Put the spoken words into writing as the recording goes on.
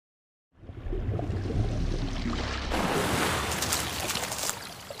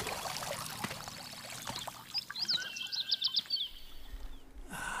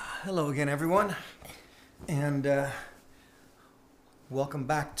Hello again, everyone, and welcome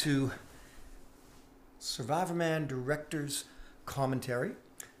back to Survivorman Director's Commentary.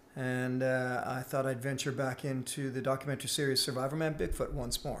 And I thought I'd venture back into the documentary series Survivorman Bigfoot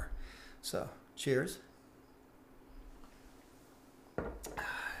once more. So, cheers.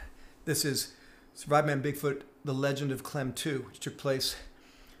 This is Survivorman Bigfoot, The Legend of Klemtu, which took place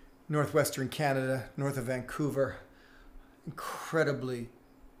northwestern Canada, north of Vancouver. Incredibly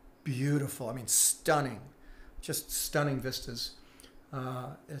beautiful, I mean stunning, just stunning vistas.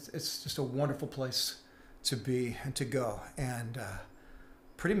 It's just a wonderful place to be and to go, and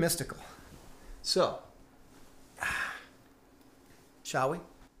pretty mystical. So, shall we?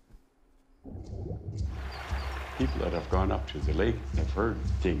 People that have gone up to the lake have heard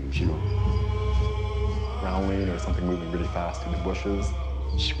things, you know. Growling or something moving really fast in the bushes.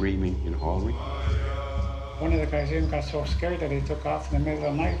 Screaming in the hallway. One of the guys even got so scared that he took off in the middle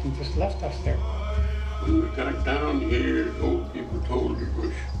of the night and just left us there. When we got down here, old people told it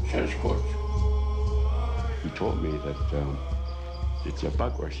was Sasquatch. He told me that it's a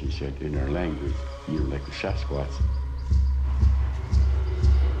bugwort, he said, in our language, you know, like the Sasquatch.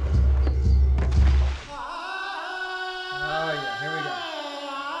 Oh yeah, here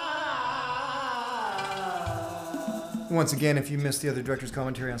we go. Once again, if you missed the other director's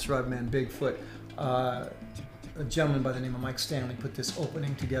commentary on Survivorman Bigfoot, a gentleman by the name of Mike Stanley put this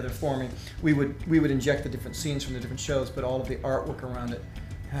opening together for me. We would inject the different scenes from the different shows, but all of the artwork around it,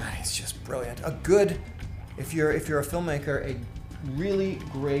 it's just brilliant. A good, if you're a filmmaker, a really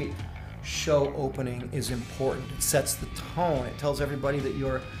great show opening is important. It sets the tone. It tells everybody that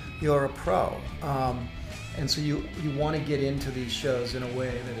you're a pro, and so you want to get into these shows in a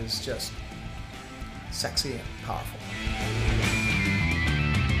way that is just sexy and powerful.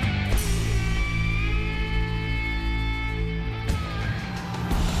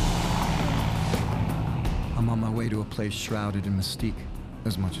 I'm on my way to a place shrouded in mystique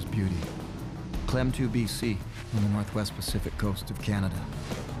as much as beauty. Klemtu, BC, on the northwest Pacific coast of Canada.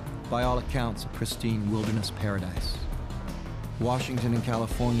 By all accounts, a pristine wilderness paradise. Washington and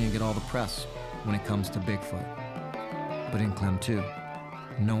California get all the press when it comes to Bigfoot. But in Klemtu,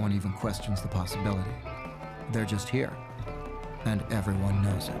 no one even questions the possibility. They're just here, and everyone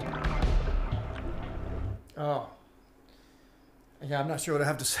knows it. Oh. Yeah, I'm not sure what I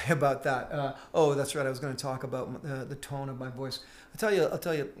have to say about that. Oh, that's right. I was going to talk about the tone of my voice. I'll tell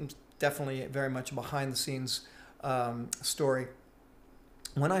you, it's definitely very much a behind-the-scenes story.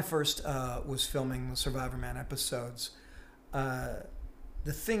 When I first was filming the Survivorman episodes, the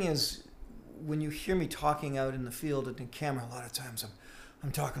thing is, when you hear me talking out in the field and in camera, a lot of times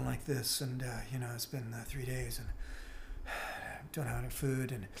I'm talking like this, and you know, it's been 3 days, and I don't have any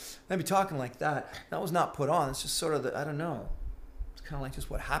food, and I'd be talking like that. That was not put on. It's just sort of I don't know. It's kind of like just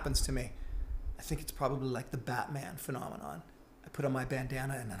what happens to me. I think it's probably like the Batman phenomenon. I put on my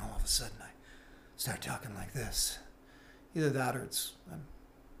bandana and then all of a sudden I start talking like this. Either that or I'm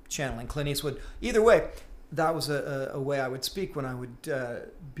channeling Clint Eastwood. Either way, that was a way I would speak when I would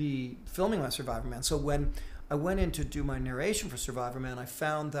be filming my Survivorman. So when I went in to do my narration for Survivorman, I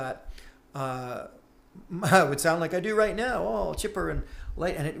found that I would sound like I do right now, all chipper and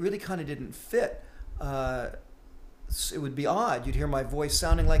light, and it really kind of didn't fit. It would be odd. You'd hear my voice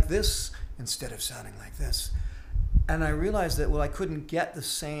sounding like this instead of sounding like this. And I realized that, well, I couldn't get the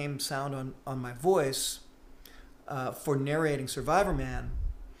same sound on my voice for narrating Survivorman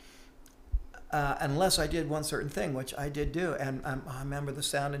unless I did one certain thing, which I did do. And I remember the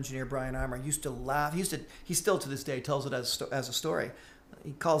sound engineer, Brian Armour, used to laugh. He still to this day tells it as a story.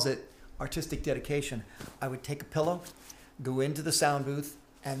 He calls it artistic dedication. I would take a pillow, go into the sound booth,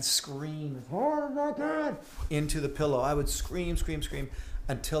 and scream as hard as I could into the pillow. I would scream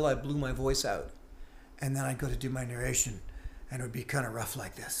until I blew my voice out. And then I'd go to do my narration, and it would be kind of rough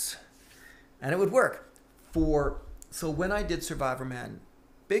like this. And it would work. So when I did Survivorman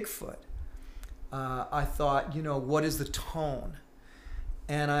Bigfoot, I thought, you know, what is the tone?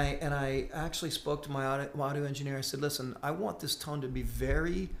 And I actually spoke to my audio engineer. I said, listen, I want this tone to be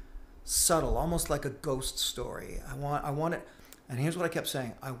very subtle, almost like a ghost story. I want it. And here's what I kept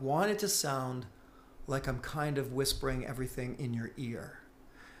saying. I want it to sound like I'm kind of whispering everything in your ear.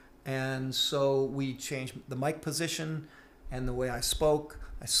 And so we changed the mic position and the way I spoke.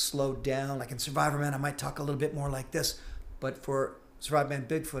 I slowed down. Like in Survivorman, I might talk a little bit more like this. But for Survivorman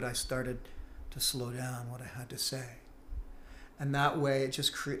Bigfoot, I started to slow down what I had to say. And that way, it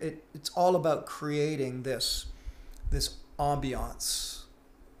just it's all about creating this ambiance,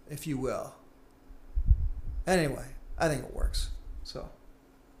 if you will. Anyway, I think it works. So,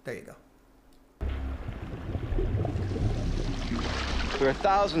 there you go. There are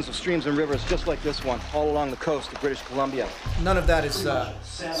thousands of streams and rivers just like this one, all along the coast of British Columbia. None of that is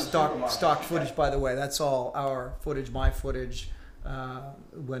stock footage, by the way. That's all our footage, my footage,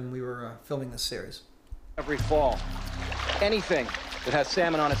 when we were filming this series. Every fall, anything that has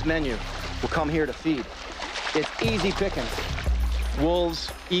salmon on its menu will come here to feed. It's easy picking.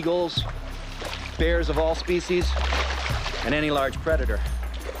 Wolves, eagles, bears of all species, and any large predator.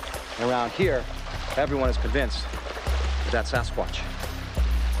 Around here, everyone is convinced that that's Sasquatch.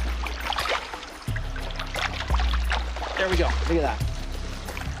 There we go. Look at that.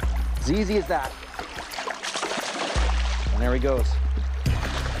 As easy as that. And there he goes.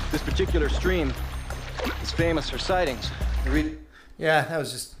 This particular stream is famous for sightings. Yeah, that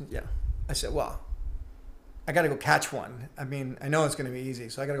was just, yeah. I said, well, I got to go catch one. I mean, I know it's going to be easy,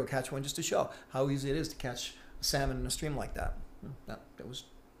 so I got to go catch one just to show how easy it is to catch a salmon in a stream like that.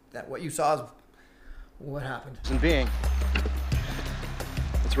 That what you saw is what happened. And being,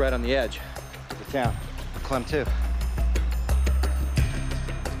 it's right on the edge of the town of Klemtu.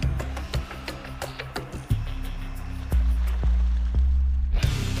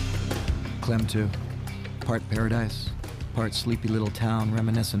 Klemtu, part paradise, part sleepy little town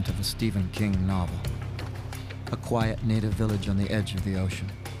reminiscent of a Stephen King novel. A quiet native village on the edge of the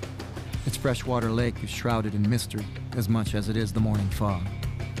ocean. Its freshwater lake is shrouded in mystery as much as it is the morning fog.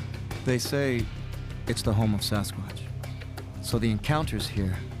 They say it's the home of Sasquatch. So the encounters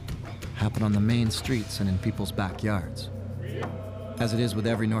here happen on the main streets and in people's backyards. As it is with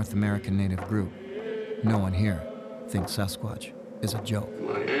every North American native group, no one here thinks Sasquatch is a joke.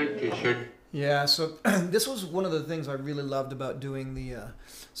 My auntie said, Yeah, so this was one of the things I really loved about doing the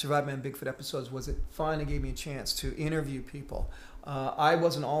Survivorman Bigfoot episodes, was it finally gave me a chance to interview people. I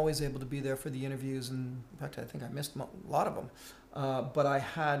wasn't always able to be there for the interviews, and in fact, I think I missed a lot of them. But I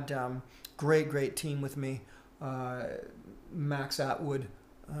had great team with me, Max Atwood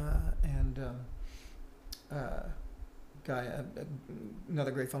and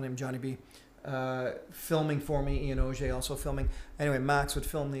another great fellow named Johnny B. Filming for me, Ian Auger also filming. Anyway, Max would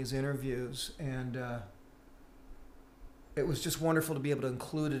film these interviews, and it was just wonderful to be able to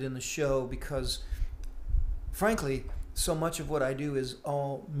include it in the show because, frankly, so much of what I do is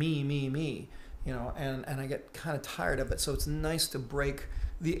all me, you know, and I get kind of tired of it. So it's nice to break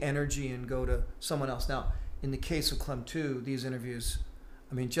the energy and go to someone else. Now, in the case of Klemtu, these interviews,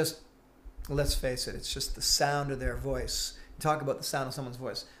 I mean, just let's face it, it's just the sound of their voice. Talk about the sound of someone's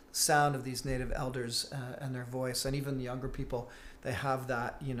voice. The sound of these native elders and their voice, and even the younger people, they have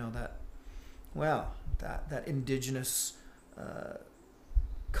that, you know, that indigenous,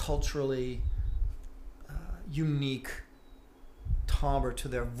 culturally unique timbre to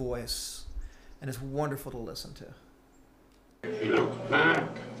their voice, and it's wonderful to listen to. she looked back,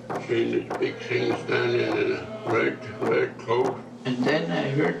 seen this big thing standing in a red cloak. And then I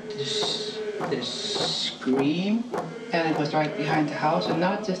heard this scream, and it was right behind the house, and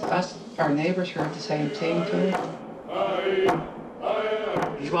not just us, our neighbors heard the same thing too.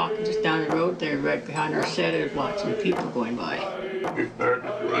 He's walking just down the road there, right behind our set, there's lots of people going by. We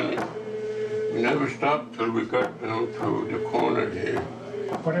started running. We never stopped till we got down to the corner here.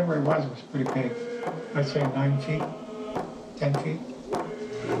 Whatever it was pretty big. I'd say 9 feet, 10 feet.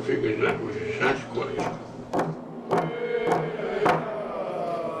 I figured that was a Sasquatch.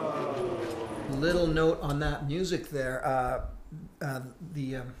 Little note on that music there.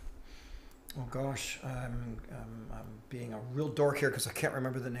 Oh gosh, I'm being a real dork here because I can't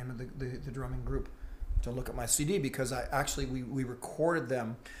remember the name of the drumming group. To look at my CD because we recorded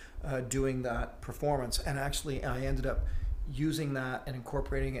them doing that performance, and actually I ended up using that and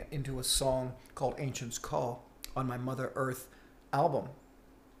incorporating it into a song called Ancient's Call on my Mother Earth album,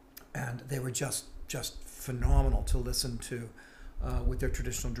 and they were just phenomenal to listen to with their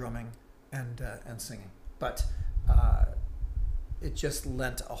traditional drumming and singing. But it just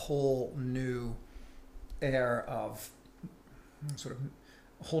lent a whole new air of sort of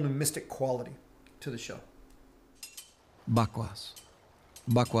a whole new mystic quality to the show. Bakwas.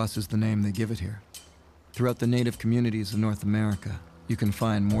 Bakwas is the name they give it here. Throughout the native communities of North America, you can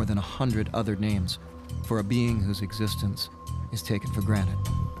find more than 100 other names for a being whose existence is taken for granted.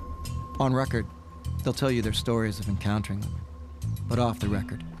 On record, they'll tell you their stories of encountering them. But off the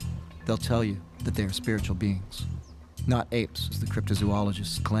record, they'll tell you that they are spiritual beings, not apes as the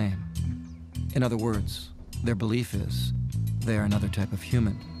cryptozoologists claim. In other words, their belief is they are another type of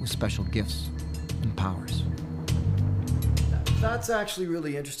human with special gifts and powers. That's actually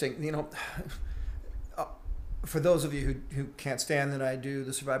really interesting. You know, for those of you who can't stand that I do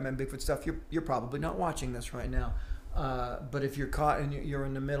the Survivorman Bigfoot stuff, you're probably not watching this right now. But if you're caught and you're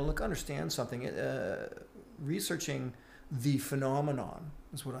in the middle, look, understand something. Researching the phenomenon,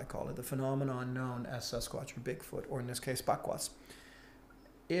 is what I call it, the phenomenon known as Sasquatch or Bigfoot, or in this case, Bakwas,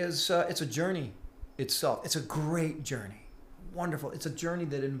 is it's a journey itself. It's a great journey. Wonderful. It's a journey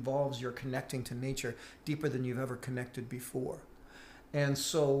that involves your connecting to nature deeper than you've ever connected before. And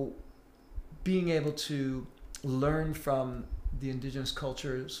so being able to learn from the indigenous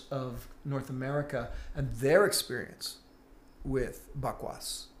cultures of North America and their experience with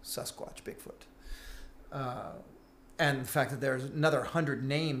Bakwas, Sasquatch, Bigfoot, and the fact that there's another 100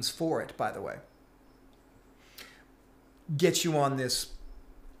 names for it, by the way, gets you on this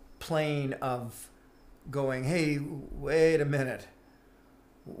plane of going, hey, wait a minute.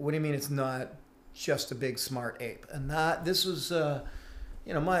 What do you mean it's not just a big smart ape? And this was,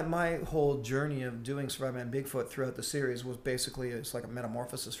 my whole journey of doing Survivorman Bigfoot throughout the series was basically, it's like a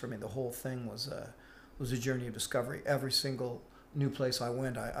metamorphosis for me. The whole thing was a journey of discovery. Every single new place I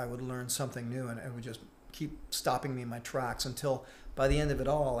went, I would learn something new, and it would just keep stopping me in my tracks until by the end of it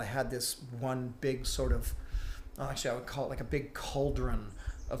all, I had this one big sort of, actually I would call it like a big cauldron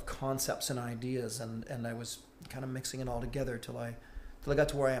of concepts and ideas, and I was kind of mixing it all together till I got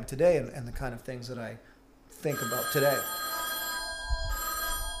to where I am today, and the kind of things that I think about today.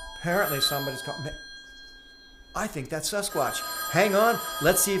 Apparently somebody's called me. I think that's Sasquatch. Hang on,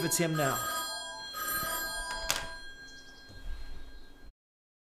 let's see if it's him now.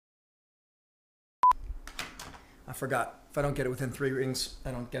 I forgot. If I don't get it within 3 rings,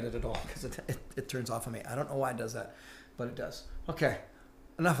 I don't get it at all, because it turns off on me. I don't know why it does that, but it does. Okay,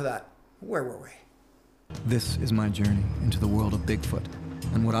 enough of that. Where were we? This is my journey into the world of Bigfoot,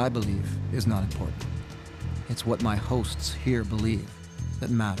 and what I believe is not important. It's what my hosts here believe that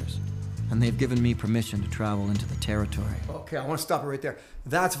matters, and they've given me permission to travel into the territory. Okay, I want to stop it right there.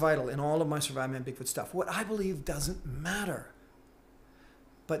 That's vital in all of my Survivorman Bigfoot stuff. What I believe doesn't matter.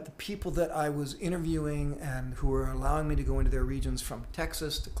 But the people that I was interviewing and who were allowing me to go into their regions from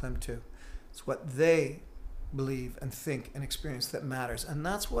Texas to Klemtu, it's what they believe and think and experience that matters. And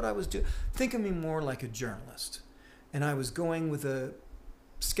that's what I was doing. Think of me more like a journalist. And I was going with a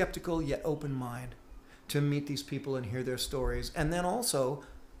skeptical yet open mind to meet these people and hear their stories. And then also,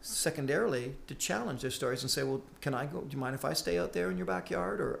 secondarily, to challenge their stories and say, well, can I go? Do you mind if I stay out there in your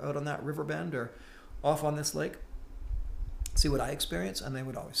backyard or out on that river bend or off on this lake? See what I experience? And they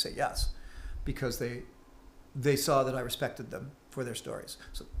would always say yes, because they saw that I respected them for their stories.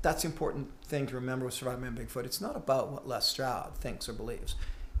 So that's the important thing to remember with Survivorman Bigfoot. It's not about what Les Stroud thinks or believes.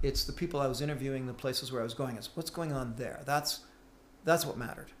 It's the people I was interviewing, the places where I was going. It's what's going on there. That's what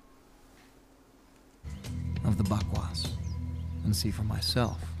mattered. Of the Bakwas, and see for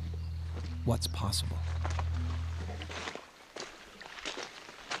myself what's possible.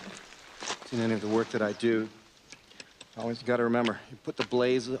 In any of the work that I do, always got to remember, you put the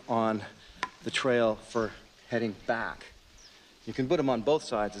blaze on the trail for heading back. You can put them on both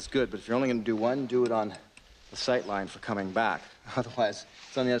sides, it's good, but if you're only going to do one, do it on the sight line for coming back. Otherwise,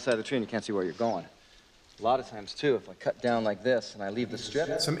 it's on the other side of the tree and you can't see where you're going. A lot of times, too, if I cut down like this and I leave the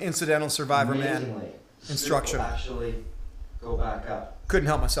strip... Some incidental Survivorman instruction. Actually go back up. Couldn't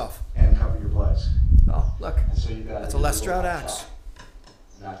help myself. And cover your blaze. Oh, look. So you got That's a Les Stroud axe.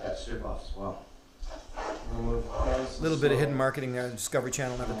 Knock that strip off as well. A little bit of hidden marketing there the Discovery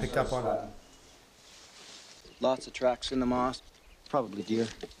Channel never picked up on. Lots of tracks in the moss, probably deer.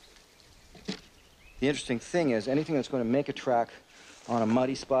 The interesting thing is, anything that's going to make a track on a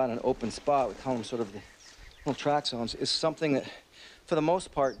muddy spot, an open spot, we call them sort of the little track zones, is something that, for the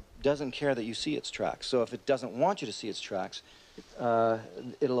most part, doesn't care that you see its tracks. So if it doesn't want you to see its tracks,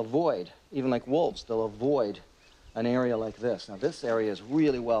 it'll avoid, even like wolves, they'll avoid an area like this. Now, this area is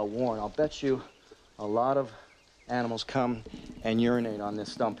really well worn. I'll bet you a lot of animals come and urinate on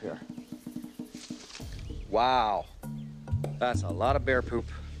this stump here. Wow, that's a lot of bear poop.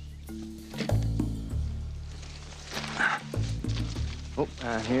 Oh,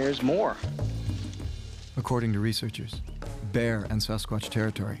 and here's more. According to researchers, bear and Sasquatch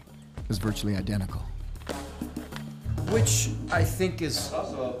territory is virtually identical. Which I think is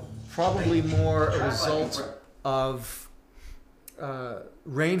probably more a result of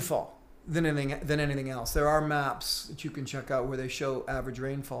rainfall than anything else. There are maps that you can check out where they show average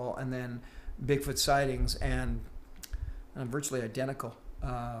rainfall and then Bigfoot sightings, and virtually identical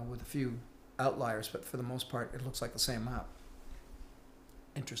with a few outliers, but for the most part, it looks like the same map.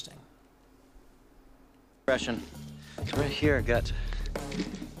 Interesting. Impression. So right here, I got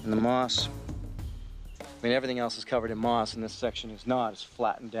in the moss. I mean, everything else is covered in moss, and this section is not. It's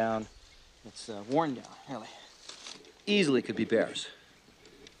flattened down. It's worn down, really. Easily could be bears.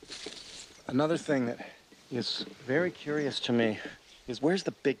 Another thing that is very curious to me is where's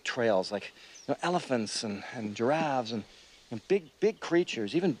the big trails, like elephants and giraffes and And big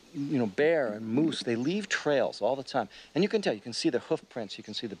creatures, even, bear and moose, they leave trails all the time. And you can tell, you can see the hoof prints, you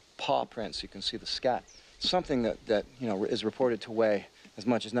can see the paw prints, you can see the scat. Something that is reported to weigh as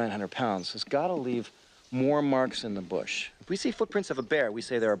much as 900 pounds has got to leave more marks in the bush. If we see footprints of a bear, we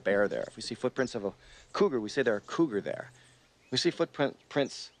say there are bear there. If we see footprints of a cougar, we say there are cougar there. We see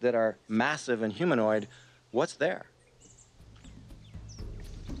footprints that are massive and humanoid, what's there?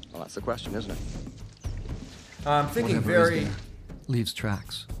 Well, that's the question, isn't it? I'm thinking Whatever is there, leaves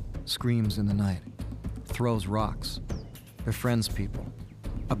tracks, screams in the night, throws rocks, befriends people,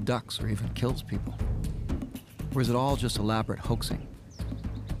 abducts or even kills people. Or is it all just elaborate hoaxing?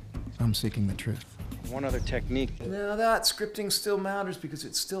 I'm seeking the truth. One other technique. Now that scripting still matters because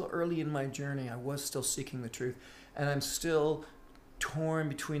it's still early in my journey. I was still seeking the truth, and I'm still torn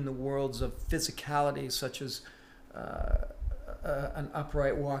between the worlds of physicality, such as an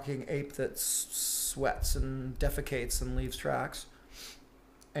upright walking ape that sweats and defecates and leaves tracks,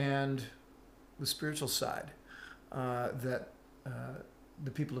 and the spiritual side that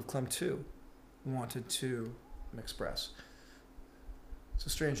the people of Klemtu wanted to express. It's a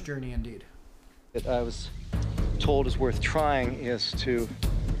strange journey indeed. That I was told is worth trying is to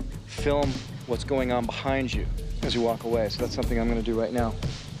film what's going on behind you as you walk away. So that's something I'm going to do right now,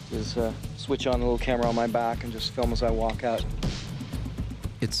 is switch on the little camera on my back and just film as I walk out.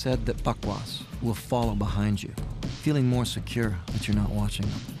 It's said that buckwas will follow behind you, feeling more secure that you're not watching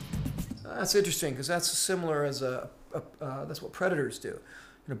them. That's interesting, because that's similar as that's what predators do.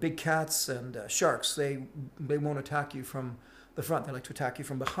 Big cats and sharks, they won't attack you from the front. They like to attack you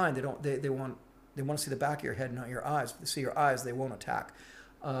from behind. They want to see the back of your head, not your eyes. If they see your eyes, they won't attack.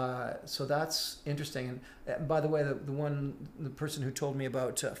 So that's interesting. And by the way, the person who told me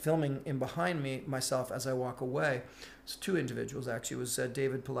about filming in behind myself as I walk away, it's two individuals actually. It was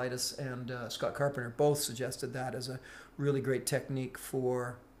David Politis and Scott Carpenter. Both suggested that as a really great technique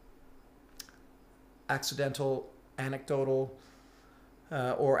for accidental, anecdotal,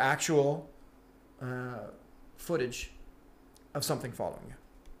 or actual footage of something following you.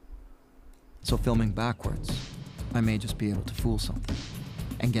 So filming backwards, I may just be able to fool something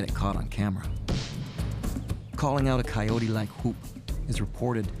and get it caught on camera. Calling out a coyote-like whoop is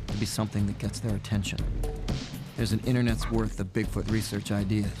reported to be something that gets their attention. There's an internet's worth of Bigfoot research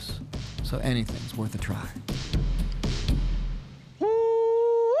ideas, so anything's worth a try.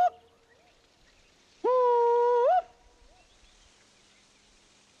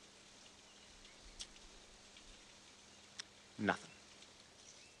 Nothing.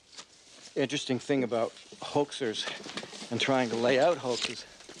 Interesting thing about hoaxers and trying to lay out hoaxes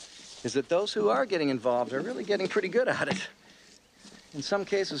is that those who are getting involved are really getting pretty good at it. In some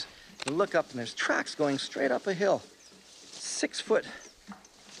cases, you look up and there's tracks going straight up a hill. 6-foot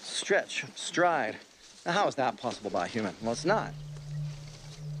stretch, stride. Now, how is that possible by a human? Well, it's not.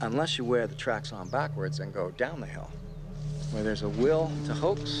 Unless you wear the tracks on backwards and go down the hill. Where there's a will to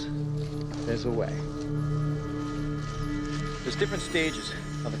hoax, there's a way. There's different stages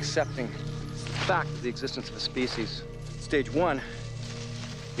of accepting the fact of the existence of a species. Stage 1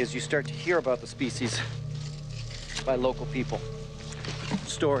 is you start to hear about the species by local people.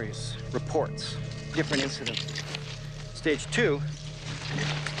 Stories, reports, different incidents. Stage 2,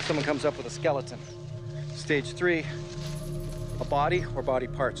 someone comes up with a skeleton. Stage 3, a body or body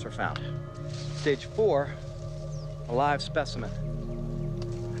parts are found. Stage 4, a live specimen.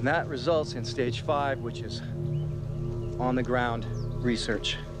 And that results in stage 5, which is on-the-ground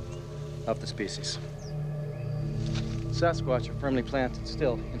research of the species. Sasquatch are firmly planted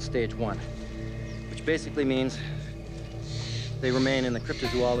still in stage 1, which basically means they remain in the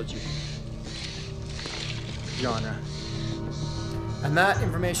cryptozoology genre. And that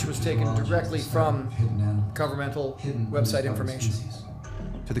information was taken directly from governmental website information.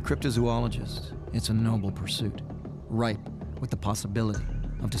 To the cryptozoologist, it's a noble pursuit, ripe with the possibility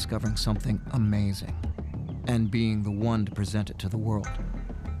of discovering something amazing and being the one to present it to the world.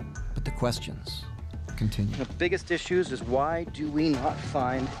 But the questions continue. The biggest issues is, why do we not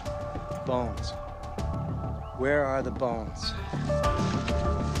find bones? Where are the bones?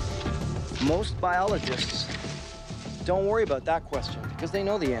 Most biologists don't worry about that question because they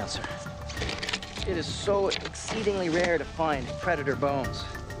know the answer. It is so exceedingly rare to find predator bones.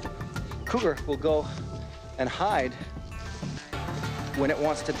 Cougar will go and hide when it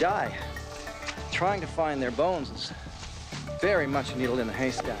wants to die. Trying to find their bones is very much a needle in the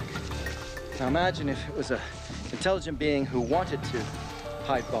haystack. Now imagine if it was an intelligent being who wanted to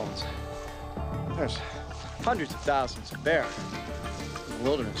hide bones. There's hundreds of thousands of bears in the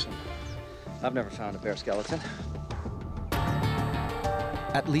wilderness, and I've never found a bear skeleton.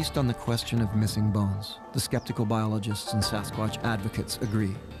 At least on the question of missing bones, the skeptical biologists and Sasquatch advocates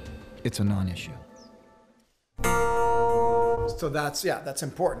agree. It's a non-issue. So that's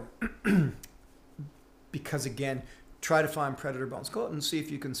important. Because again, try to find predator bones. Go out and see if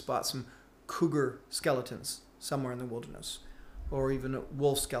you can spot some cougar skeletons somewhere in the wilderness, or even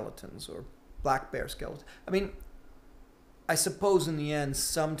wolf skeletons or black bear skeletons. I mean, I suppose in the end,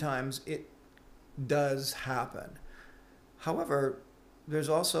 sometimes it does happen. However, there's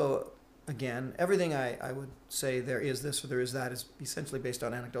also, again, everything I would say there is this or there is that is essentially based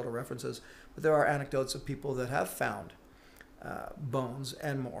on anecdotal references, but there are anecdotes of people that have found bones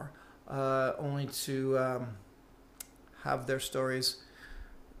and more, only to have their stories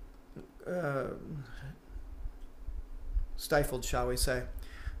stifled, shall we say,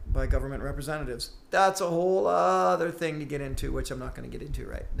 by government representatives. That's a whole other thing to get into, which I'm not going to get into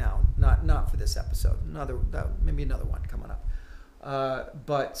right now. Not for this episode. Maybe another one coming up.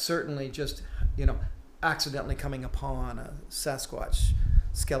 But certainly, just accidentally coming upon a Sasquatch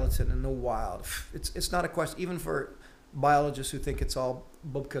skeleton in the wild. It's not a question, even for biologists who think it's all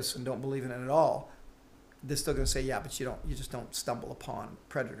bupkis and don't believe in it at all. They're still going to say, yeah, but you just don't stumble upon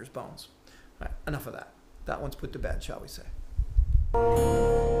predators' bones. All right, enough of that. That one's put to bed, shall we say.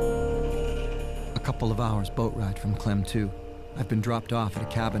 A couple of hours boat ride from Klemtu, I've been dropped off at a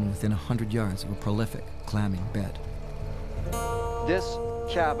cabin within 100 yards of a prolific clamming bed. This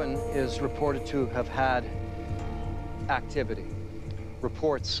cabin is reported to have had activity,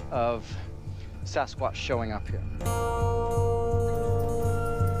 reports of Sasquatch showing up here.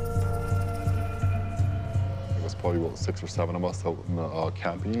 It was probably about 6 or 7 of us out in the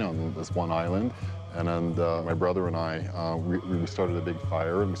camping on this one island. And then my brother and I, we started a big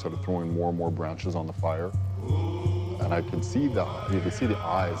fire, and we started throwing more and more branches on the fire. And I could see you could see the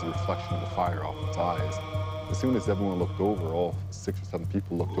eyes, the reflection of the fire off its eyes. As soon as everyone looked over, all 6 or 7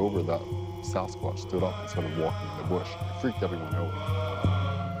 people looked over, that Sasquatch stood up and started walking in the bush. It freaked everyone out.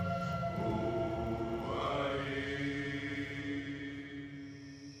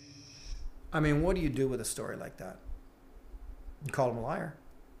 I mean, what do you do with a story like that? You call him a liar.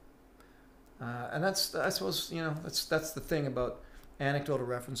 And that's, I suppose, that's the thing about anecdotal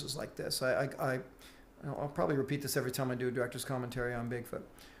references like this. I'll probably repeat this every time I do a director's commentary on Bigfoot.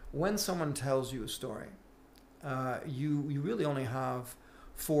 When someone tells you a story, you really only have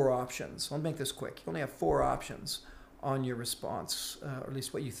 4 options. I'll make this quick. You only have 4 options on your response, or at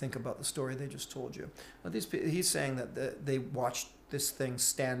least what you think about the story they just told you. Now, he's saying that they watched this thing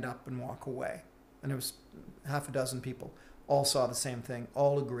stand up and walk away. And there was half a dozen people. All saw the same thing.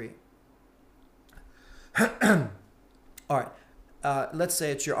 All agree. All right. Let's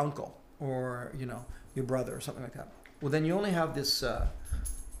say it's your uncle or, your brother or something like that. Well, then you only have this,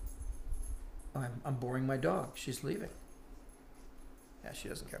 I'm boring my dog. She's leaving. Yeah, she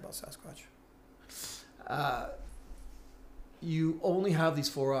doesn't care about Sasquatch. You only have these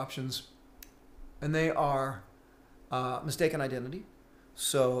 4 options, and they are mistaken identity.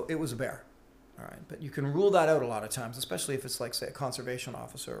 So it was a bear. All right. But you can rule that out a lot of times, especially if it's like, say, a conservation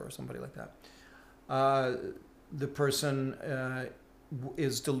officer or somebody like that. The person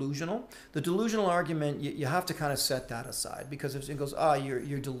is delusional. The delusional argument, you have to kind of set that aside, because if it goes,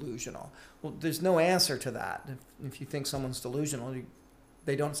 you're delusional. Well, there's no answer to that. If you think someone's delusional,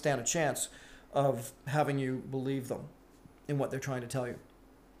 they don't stand a chance of having you believe them in what they're trying to tell you.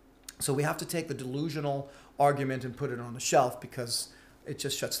 So we have to take the delusional argument and put it on the shelf, because it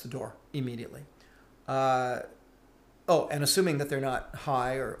just shuts the door immediately. And assuming that they're not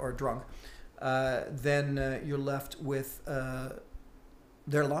high or drunk, then you're left with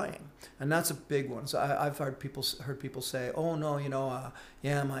they're lying, and that's a big one. So I've heard people say, "Oh no,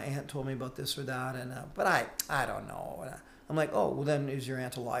 yeah, my aunt told me about this or that," and but I don't know. I'm like, "Oh, well then is your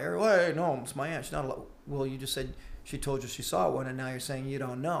aunt a liar?" Well, no, it's my aunt. She's not a liar. Well, you just said she told you she saw one, and now you're saying you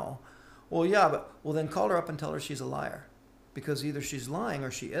don't know. Well, yeah, well then call her up and tell her she's a liar, because either she's lying or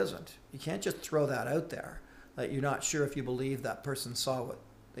she isn't. You can't just throw that out there that you're not sure if you believe that person saw what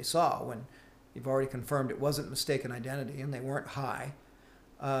they saw when you've already confirmed it wasn't mistaken identity and they weren't high,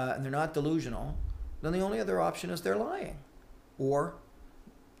 and they're not delusional. Then the only other option is they're lying, or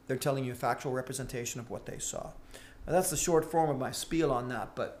they're telling you a factual representation of what they saw. Now, that's the short form of my spiel on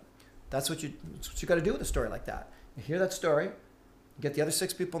that, but that's what you got to do with a story like that. You hear that story, get the other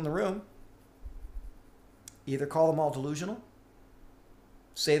 6 people in the room, either call them all delusional,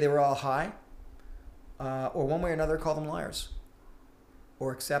 say they were all high, or one way or another call them liars,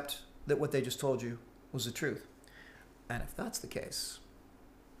 or accept that what they just told you was the truth. And if that's the case...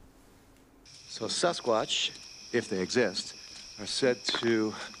 So Sasquatch, if they exist, are said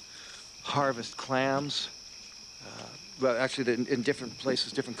to harvest clams, well, actually, in different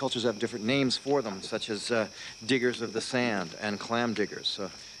places, different cultures have different names for them, such as diggers of the sand and clam diggers. So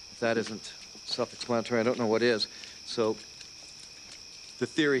if that isn't self-explanatory, I don't know what is. So the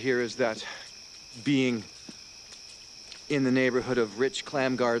theory here is that being in the neighborhood of rich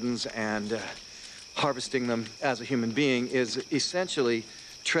clam gardens and harvesting them as a human being is essentially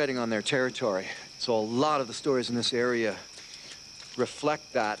treading on their territory. So a lot of the stories in this area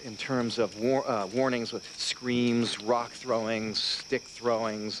reflect that in terms of warnings with screams, rock throwings, stick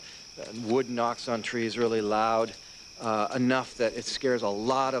throwings, wood knocks on trees really loud, enough that it scares a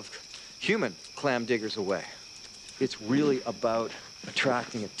lot of human clam diggers away. It's really about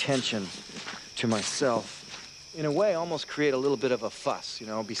attracting attention to myself. In a way, almost create a little bit of a fuss, you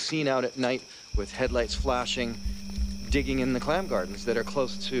know, be seen out at night with headlights flashing, digging in the clam gardens that are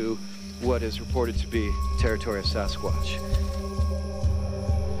close to what is reported to be the territory of Sasquatch.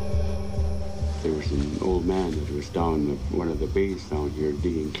 There was an old man that was down one of the bays down here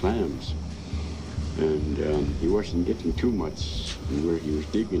digging clams. And he wasn't getting too much where he was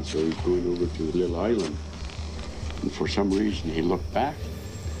digging, so he was going over to the little island. And for some reason, he looked back,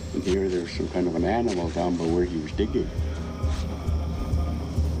 and here there was some kind of an animal down by where he was digging.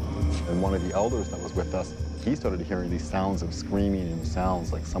 And one of the elders that was with us, he started hearing these sounds of screaming and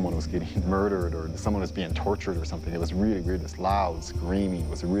sounds like someone was getting murdered or someone was being tortured or something. It was really weird, this loud screaming. It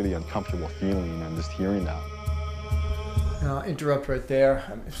was a really uncomfortable feeling, and just hearing that. I'll interrupt right there.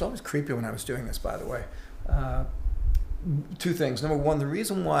 It's always creepy when I was doing this, by the way. Two things. Number one, the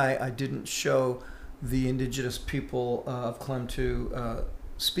reason why I didn't show the indigenous people of Klemtu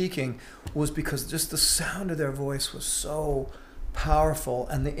speaking was because just the sound of their voice was so powerful,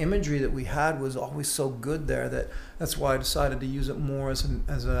 and the imagery that we had was always so good there that's why I decided to use it more as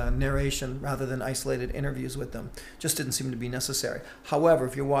a narration rather than isolated interviews with them. Just didn't seem to be necessary. However,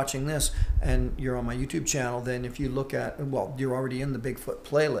 if you're watching this and you're on my YouTube channel, then if you look at, well, you're already in the Bigfoot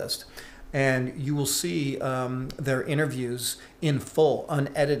playlist, and you will see their interviews in full,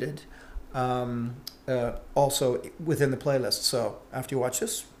 unedited, also within the playlist. So after you watch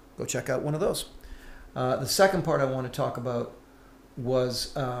this, go check out one of those. The second part I want to talk about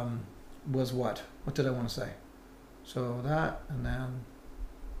was what? What did I want to say? So that, and then,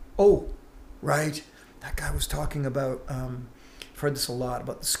 oh, right. That guy was talking about, I've heard this a lot,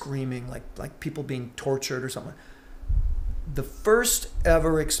 about the screaming, like people being tortured or something. The first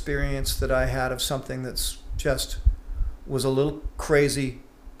ever experience that I had of something that's just was a little crazy,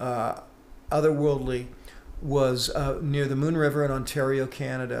 otherworldly, was near the Moon River in Ontario,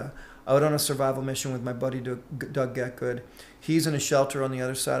 Canada, out on a survival mission with my buddy Doug Getgood. He's in a shelter on the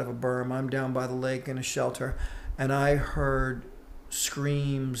other side of a berm. I'm down by the lake in a shelter, and I heard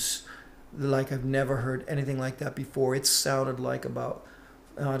screams like I've never heard anything like that before. It sounded like about,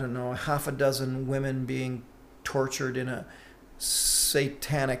 I don't know, half a dozen women being tortured in a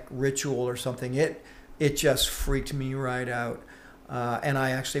satanic ritual or something. It just freaked me right out. And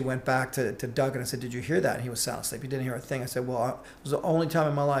I actually went back to Doug and I said, "Did you hear that?" And he was sound asleep. He didn't hear a thing. I said, "Well, it was the only time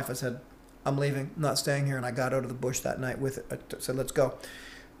in my life." I said, "I'm leaving. I'm not staying here." And I got out of the bush that night with it. I said, "Let's go."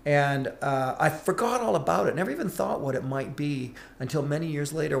 And I forgot all about it. Never even thought what it might be until many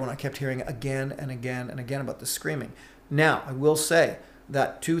years later when I kept hearing again and again and again about the screaming. Now, I will say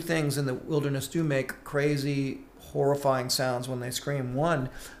that two things in the wilderness do make crazy, horrifying sounds when they scream. One,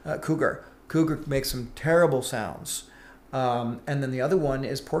 cougar. Cougar makes some terrible sounds. And then the other one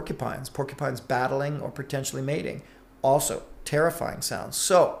is porcupines. Porcupines battling or potentially mating. Also, terrifying sounds.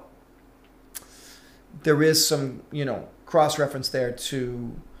 So, there is some, cross-reference there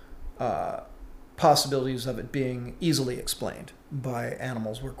to possibilities of it being easily explained by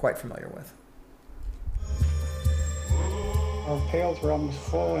animals we're quite familiar with. Our pails were almost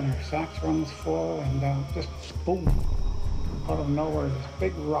full and our sacks were almost full, and just boom, out of nowhere, this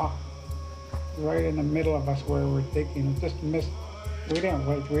big rock right in the middle of us where we're digging. It just missed. We didn't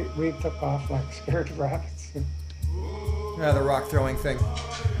wait. We took off like scared rabbits. Yeah, the rock throwing thing.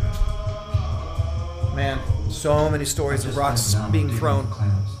 Man, so many stories of rocks being thrown.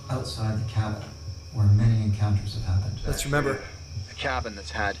 Clams outside the cabin, where many encounters have happened. Let's remember, A cabin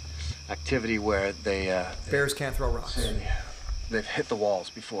that's had activity where they bears can't throw rocks. they've hit the walls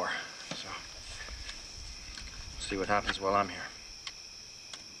before. So, see what happens while I'm here.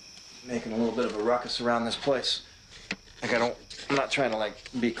 Making a little bit of a ruckus around this place. Like I'm not trying to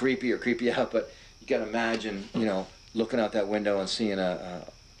be creepy or creep you out, but you gotta imagine, looking out that window and seeing a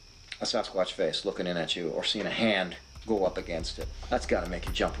Sasquatch face looking in at you, or seeing a hand go up against it. That's gotta make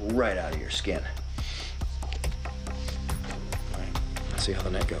you jump right out of your skin. All right, let's see how the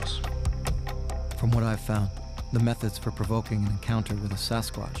night goes. From what I've found, the methods for provoking an encounter with a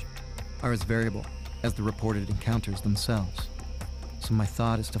Sasquatch are as variable as the reported encounters themselves. So my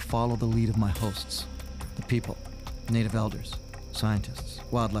thought is to follow the lead of my hosts, the people, native elders, scientists,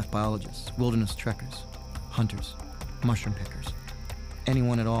 wildlife biologists, wilderness trekkers, hunters, mushroom pickers,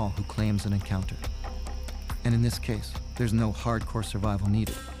 anyone at all who claims an encounter. And in this case, there's no hardcore survival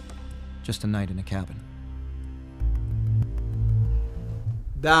needed, just a night in a cabin.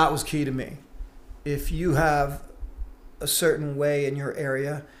 That was key to me. If you have a certain way in your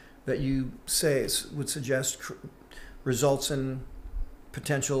area that you say would suggest results in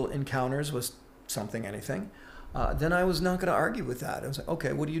potential encounters with something, anything, then I was not going to argue with that. I was like,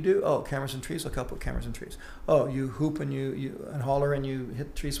 okay, what do you do? Oh, cameras and trees. Look up with cameras and trees. Oh, you hoop and you holler and you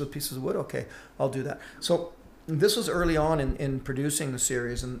hit trees with pieces of wood. Okay, I'll do that. So this was early on in producing the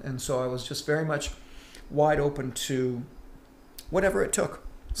series, and so I was just very much wide open to whatever it took.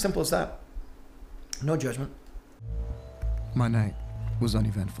 Simple as that. No judgment. My night was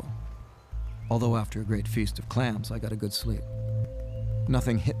uneventful. Although after a great feast of clams, I got a good sleep.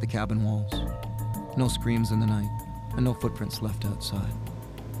 Nothing hit the cabin walls. No screams in the night, and no footprints left outside.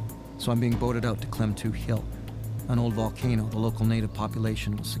 So I'm being boated out to Klemtu Hill, an old volcano the local native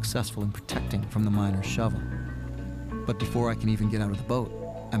population was successful in protecting from the miner's shovel. But before I can even get out of the boat,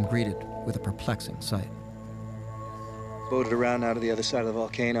 I'm greeted with a perplexing sight. Boated around now to the other side of the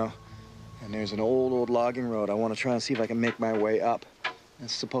volcano, and there's an old logging road. I want to try and see if I can make my way up.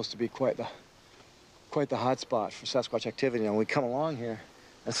 It's supposed to be quite the hot spot for Sasquatch activity. And when we come along here,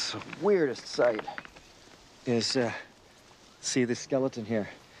 that's the weirdest sight is see this skeleton here.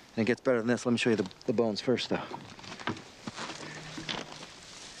 And it gets better than this. Let me show you the bones first, though.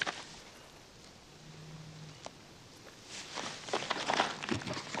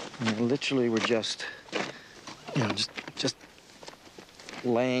 And literally, we're just, you know, just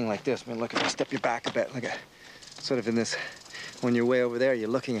laying like this. I mean, look, if you step your back a bit, look at, sort of in this, when you're way over there, you're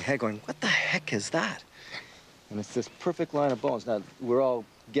looking ahead going, what the heck is that? And it's this perfect line of bones. Now, we're all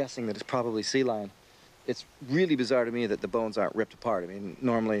guessing that it's probably sea lion. It's really bizarre to me that the bones aren't ripped apart. I mean,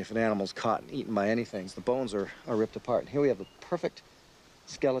 normally if an animal's caught and eaten by anything, the bones are ripped apart. And here we have a perfect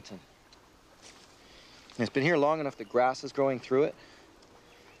skeleton. And it's been here long enough that grass is growing through it,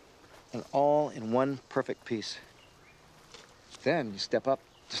 and all in one perfect piece. Then you step up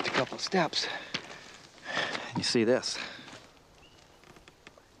just a couple of steps, and you see this.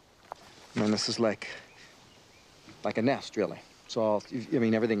 And this is like a nest, really. So, I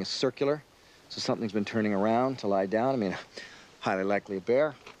mean, everything is circular. So something's been turning around to lie down. I mean, highly likely a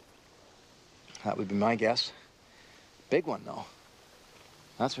bear. That would be my guess. Big one, though.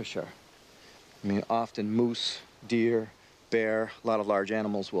 That's for sure. I mean, often moose, deer, bear, a lot of large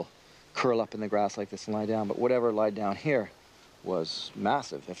animals will curl up in the grass like this and lie down. But whatever lied down here was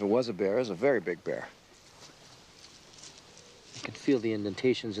massive. If it was a bear, it was a very big bear. You can feel the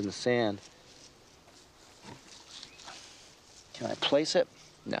indentations in the sand. Can I place it?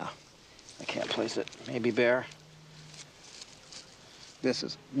 No, I can't place it. Maybe bear. This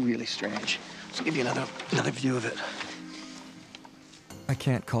is really strange. Let's give you another view of it. I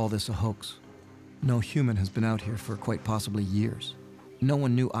can't call this a hoax. No human has been out here for quite possibly years. No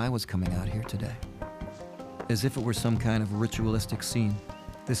one knew I was coming out here today. As if it were some kind of ritualistic scene,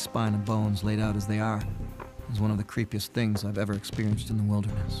 this spine of bones laid out as they are is one of the creepiest things I've ever experienced in the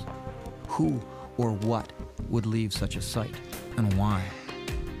wilderness. Who or what would leave such a sight, and why?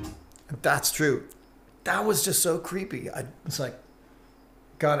 That's true. That was just so creepy. It's like,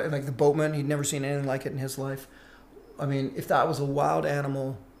 God, like the boatman, he'd never seen anything like it in his life. I mean, if that was a wild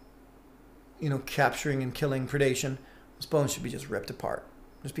animal, you know, capturing and killing predation, those bones should be just ripped apart.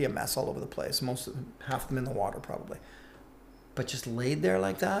 Just be a mess all over the place. Half of them in the water, probably. But just laid there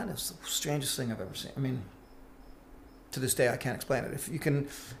like that, it's the strangest thing I've ever seen. I mean, to this day, I can't explain it.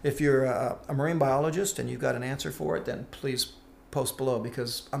 If you're a marine biologist and you've got an answer for it, then please post below,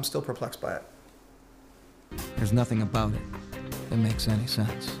 because I'm still perplexed by it. There's nothing about it that makes any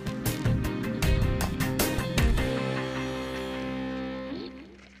sense.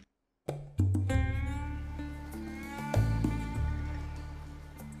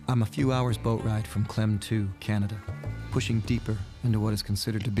 I'm a few hours boat ride from Klemtu, Canada, pushing deeper into what is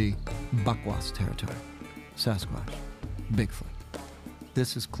considered to be Bakwas territory, Sasquatch, Bigfoot.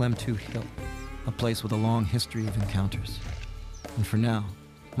 This is Klemtu Hill, a place with a long history of encounters. And for now,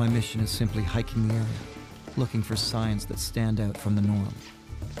 my mission is simply hiking the area, looking for signs that stand out from the norm,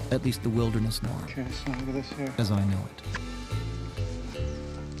 at least the wilderness norm, Okay, so look at this here. as I know it.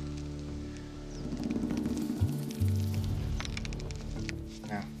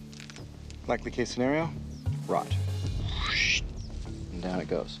 Now, likely case scenario, rot. And down it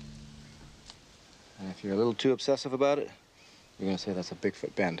goes. And if you're a little too obsessive about it, you're gonna say that's a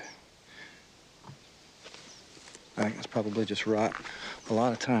Bigfoot bend. think it's probably just rot. A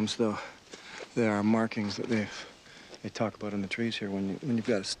lot of times, though, there are markings that they talk about in the trees here when you've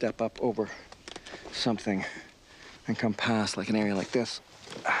got to step up over something and come past like an area like this.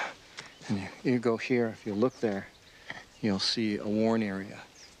 And you go here, if you look there, you'll see a worn area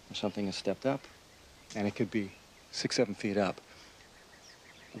where something has stepped up, and it could be 6, 7 feet up,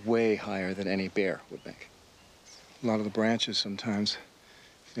 way higher than any bear would make. A lot of the branches sometimes,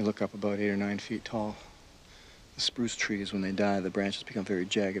 if you look up about 8 or 9 feet tall, the spruce trees, when they die, the branches become very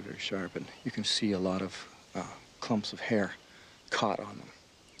jagged, very sharp, and you can see a lot of clumps of hair caught on them.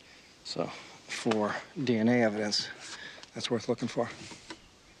 So for DNA evidence, that's worth looking for.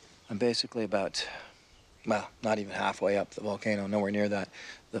 I'm basically about, well, not even halfway up the volcano, nowhere near that.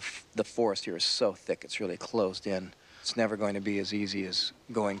 The forest here is so thick, it's really closed in. It's never going to be as easy as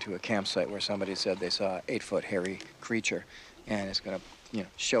going to a campsite where somebody said they saw an 8-foot hairy creature and it's going to,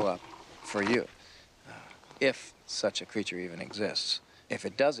 show up for you. If such a creature even exists. If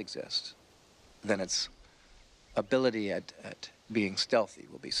it does exist, then its ability at being stealthy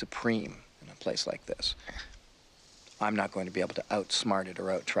will be supreme in a place like this. I'm not going to be able to outsmart it or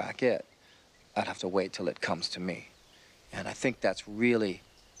outtrack it. I'd have to wait till it comes to me. And I think that's really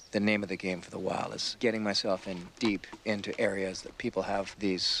the name of the game for the wild, is getting myself in deep into areas that people have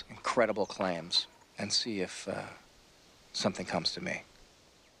these incredible claims and see if something comes to me.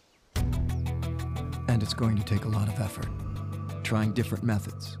 And it's going to take a lot of effort, trying different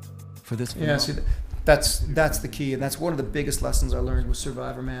methods. For this Yeah, see, that's the key, and that's one of the biggest lessons I learned with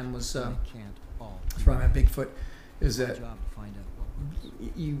Survivorman was Survivorman Bigfoot, is that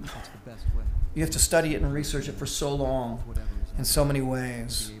you have to study it and research it for so long, in so many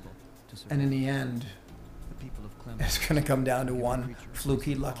ways, and in the end, it's going to come down to one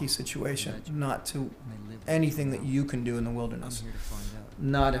fluky, lucky situation, not to anything that you can do in the wilderness.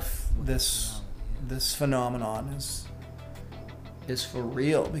 Not if this phenomenon is for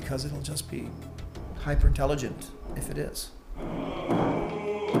real, because it'll just be hyper intelligent if it is.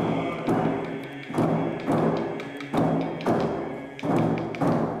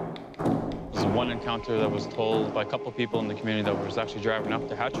 There's one encounter that was told by a couple of people in the community that was actually driving up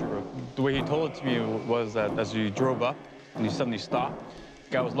the hatchery road. The way he told it to me was that as you drove up and you suddenly stopped, the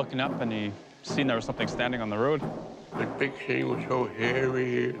guy was looking up and he seen there was something standing on the road. The big thing was so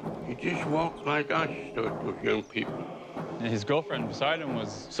hairy. He just walked like us, those young people. And his girlfriend beside him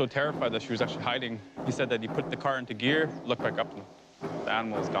was so terrified that she was actually hiding. He said that he put the car into gear, looked back up, and the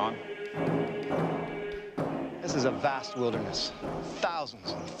animal was gone. This is a vast wilderness.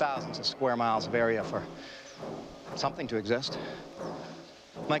 Thousands and thousands of square miles of area for something to exist.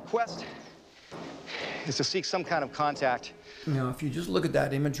 My quest is to seek some kind of contact. If you just look at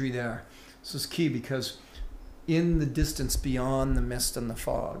that imagery there, this is key, because in the distance beyond the mist and the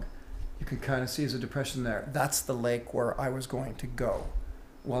fog, you can kind of see there's a depression there. That's the lake where I was going to go.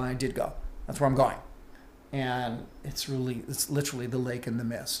 Well, I did go. That's where I'm going. And it's literally the lake in the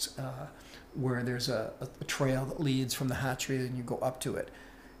mist, where there's a trail that leads from the hatchery and you go up to it.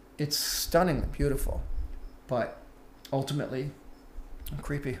 It's stunningly beautiful, but ultimately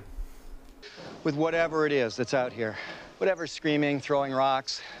creepy. With whatever it is that's out here, whatever's screaming, throwing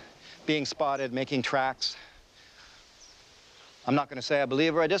rocks, being spotted, making tracks, I'm not going to say I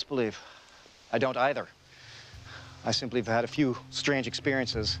believe or I disbelieve. I don't either. I simply have had a few strange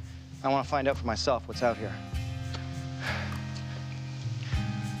experiences. I want to find out for myself what's out here.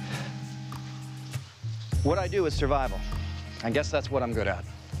 What I do is survival. I guess that's what I'm good at.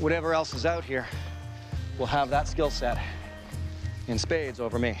 Whatever else is out here will have that skill set in spades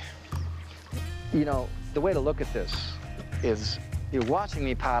over me. The way to look at this is you're watching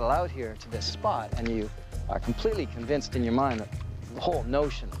me paddle out here to this spot, and you are completely convinced in your mind that the whole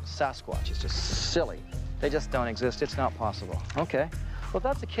notion of Sasquatch is just silly. They just don't exist. It's not possible. Okay. Well, if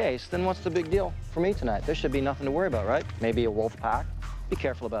that's the case, then what's the big deal for me tonight? There should be nothing to worry about, right? Maybe a wolf pack. Be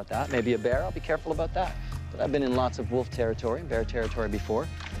careful about that. Maybe a bear. I'll be careful about that. But I've been in lots of wolf territory, bear territory before.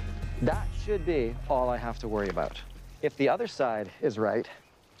 That should be all I have to worry about. If the other side is right,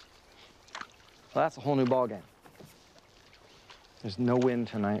 well, that's a whole new ballgame. There's no wind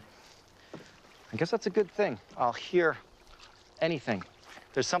tonight. I guess that's a good thing. I'll hear anything.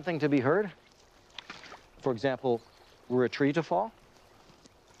 There's something to be heard. For example, were a tree to fall,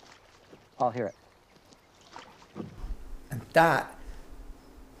 I'll hear it. And that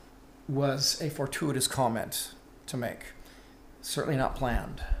was a fortuitous comment to make. Certainly not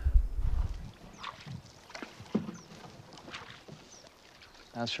planned.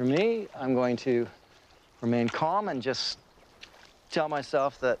 As for me, I'm going to remain calm and just tell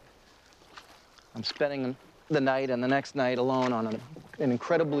myself that I'm spending the night and the next night alone on an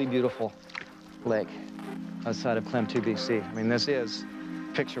incredibly beautiful lake. outside of Klemtu, BC. I mean, this is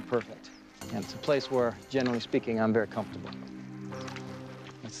picture perfect. And it's a place where, generally speaking, I'm very comfortable.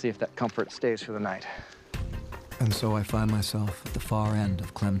 Let's see if that comfort stays for the night. And so I find myself at the far end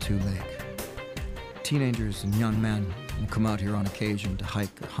of Klemtu Lake. Teenagers and young men will come out here on occasion to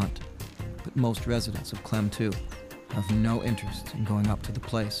hike or hunt, but most residents of Klemtu have no interest in going up to the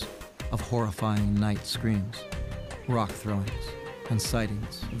place of horrifying night screams, rock throwings, and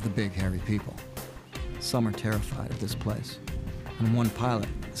sightings of the big hairy people. Some are terrified of this place, and one pilot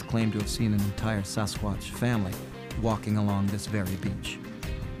has claimed to have seen an entire Sasquatch family walking along this very beach.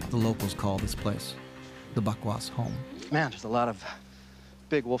 The locals call this place the Bakwas home. Man, there's a lot of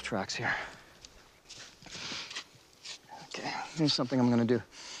big wolf tracks here. Okay, here's something I'm gonna do.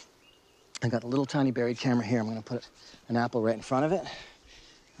 I got a little tiny buried camera here. I'm gonna put an apple right in front of it.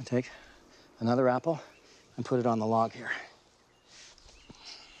 I'll take another apple and put it on the log here.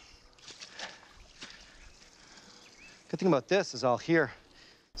 Good thing about this is I'll hear.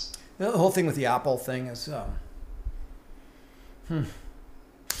 The whole thing with the apple thing is,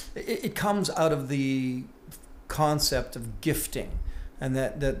 it comes out of the concept of gifting, and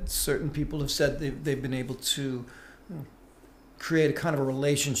that certain people have said they've been able to create a kind of a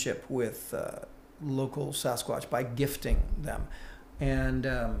relationship with local Sasquatch by gifting them. And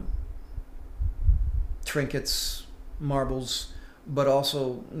trinkets, marbles, but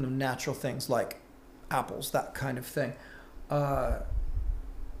also natural things like apples, that kind of thing. Yeah,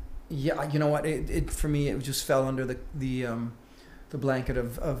 you know what? It for me, it just fell under the blanket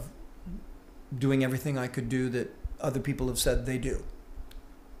of doing everything I could do that other people have said they do.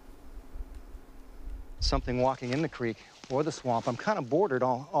 Something walking in the creek or the swamp. I'm kind of bordered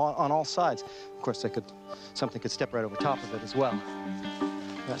on all sides. Of course, something could step right over top of it as well.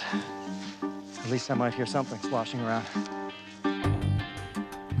 But at least I might hear something sloshing around.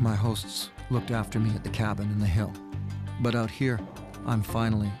 My hosts looked after me at the cabin in the hill, but out here, I'm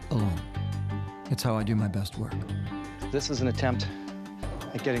finally alone. It's how I do my best work. This is an attempt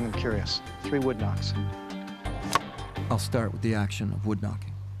at getting them curious. 3 wood knocks. I'll start with the action of wood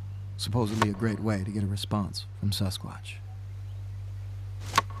knocking, supposedly a great way to get a response from Sasquatch.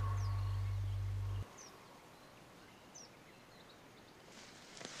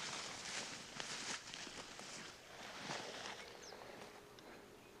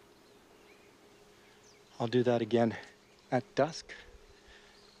 I'll do that again at dusk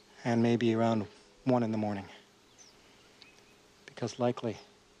and maybe around 1 in the morning. Because likely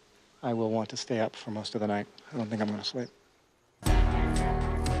I will want to stay up for most of the night. I don't think I'm going to sleep.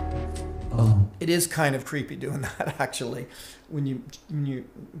 It is kind of creepy doing that, actually, when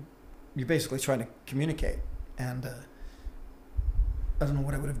you're basically trying to communicate. And I don't know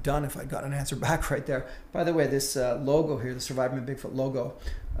what I would have done if I'd got an answer back right there. By the way, this logo here, the Survivorman Bigfoot logo,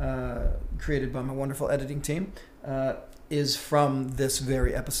 created by my wonderful editing team, is from this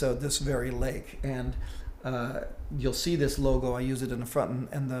very episode, this very lake. And you'll see this logo. I use it in the front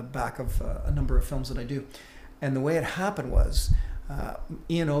and the back of a number of films that I do. And the way it happened was,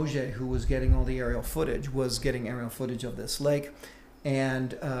 Ian Auger, who was getting all the aerial footage, was getting aerial footage of this lake,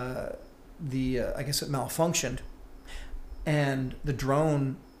 and I guess it malfunctioned, and the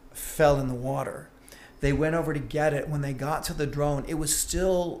drone fell in the water. They went over to get it. When they got to the drone, it was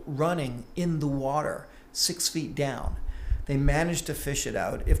still running in the water, 6 feet down. They managed to fish it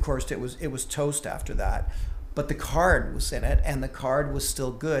out. Of course, it was toast after that, but the card was in it, and the card was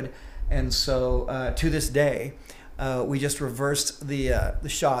still good. And so to this day, we just reversed the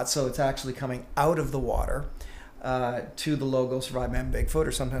shot, so it's actually coming out of the water to the logo Survivorman Bigfoot,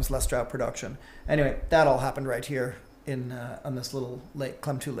 or sometimes Les Stroud production. Anyway, that all happened right here on this little lake,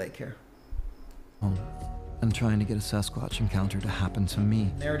 Klemtu Lake here. And trying to get a Sasquatch encounter to happen to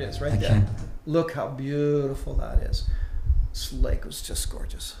me. There it is, right there. Look how beautiful that is. This lake was just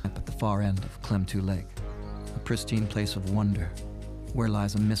gorgeous. Up at the far end of Klemtu Lake, a pristine place of wonder, where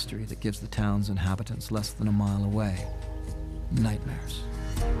lies a mystery that gives the town's inhabitants less than a mile away nightmares.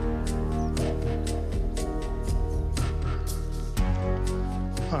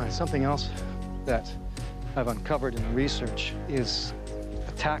 All right, something else that I've uncovered in research is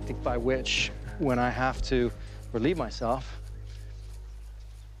a tactic by which, when I have to relieve myself,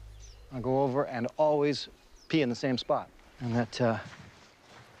 I go over and always pee in the same spot. And that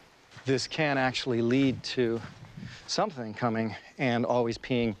this can actually lead to something coming and always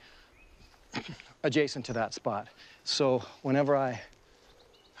peeing adjacent to that spot. So whenever I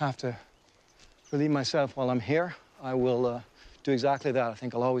have to relieve myself while I'm here, I will do exactly that. I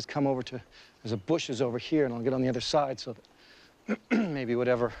think I'll always come over to, there's a bushes over here, and I'll get on the other side so that maybe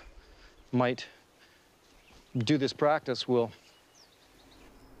whatever might do this practice will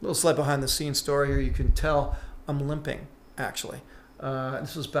Little slight behind the scenes story here. You can tell I'm limping, actually.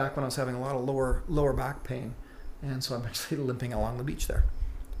 This was back when I was having a lot of lower back pain, and so I'm actually limping along the beach there.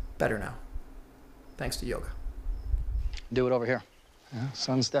 Better now, thanks to yoga. Do it over here. Yeah,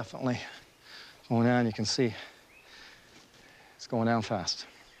 sun's definitely going down. You can see it's going down fast.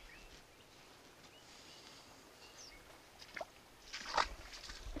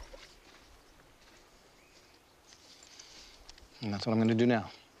 And that's what I'm going to do now.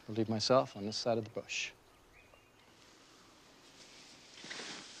 Relieve myself on this side of the bush.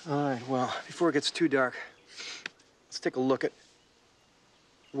 All right, well, before it gets too dark, let's take a look at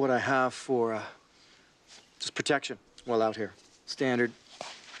what I have for just protection while out here. Standard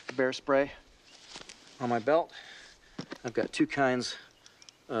bear spray on my belt. I've got two kinds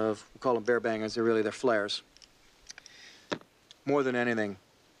of, we'll call them bear bangers. They're flares. More than anything,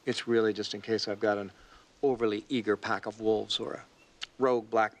 it's really just in case I've got an overly eager pack of wolves or a rogue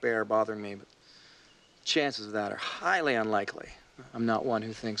black bear bothering me, but chances of that are highly unlikely. I'm not one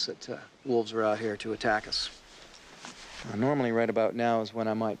who thinks that wolves are out here to attack us. Normally right about now is when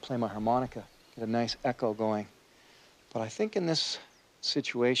I might play my harmonica, get a nice echo going. But I think in this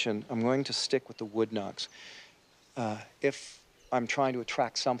situation, I'm going to stick with the wood knocks. If I'm trying to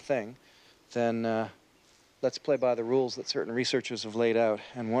attract something, then let's play by the rules that certain researchers have laid out,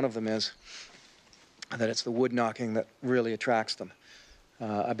 and one of them is that it's the wood knocking that really attracts them.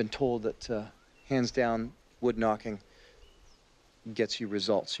 I've been told that hands down, wood knocking gets you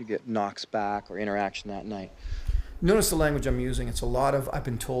results. You get knocks back or interaction that night. Notice the language I'm using. It's a lot of I've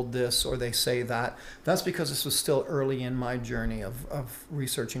been told this or they say that. That's because this was still early in my journey of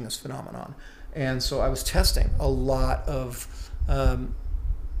researching this phenomenon. And so I was testing a lot of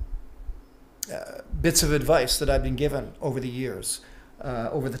bits of advice that I've been given over the years.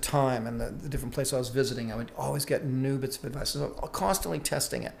 Over the time and the different places I was visiting, I would always get new bits of advice. So I'm constantly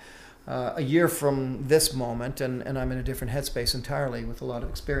testing it. A year from this moment, and I'm in a different headspace entirely with a lot of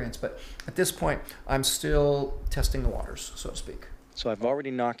experience. But at this point, I'm still testing the waters, so to speak. So I've already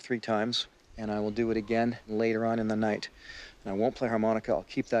knocked 3 times, and I will do it again later on in the night. And I won't play harmonica. I'll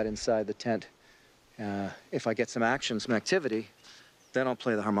keep that inside the tent. If I get some action, some activity, then I'll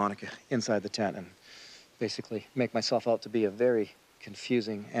play the harmonica inside the tent and basically make myself out to be a very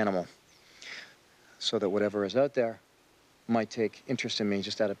confusing animal, so that whatever is out there might take interest in me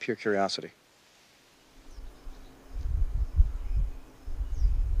just out of pure curiosity.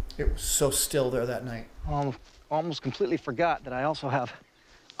 It was so still there that night. Almost completely forgot that I also have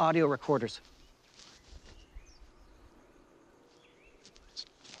audio recorders.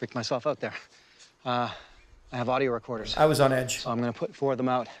 Freaked myself out there. I have audio recorders. I was on edge. So I'm going to put 4 of them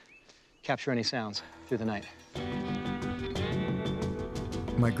out, capture any sounds through the night.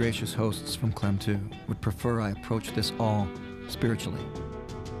 My gracious hosts from Klemtu would prefer I approach this all spiritually,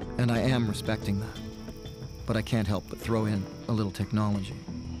 and I am respecting that. But I can't help but throw in a little technology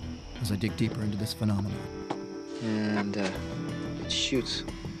as I dig deeper into this phenomenon. And it shoots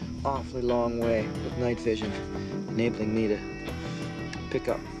awfully long way with night vision, enabling me to pick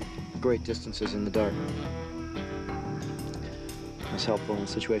up great distances in the dark. That's helpful in a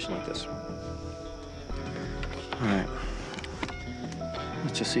situation like this. All right.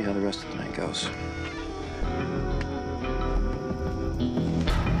 Let's just see how the rest of the night goes.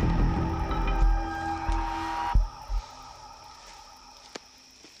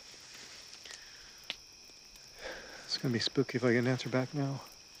 It's gonna be spooky if I get an answer back now.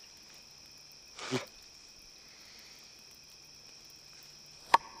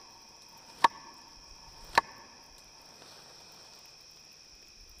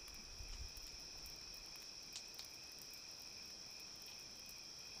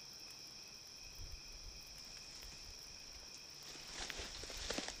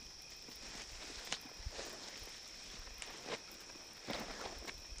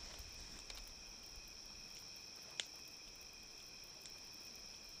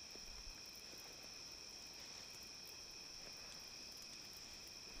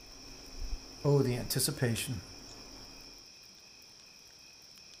 Oh, the anticipation.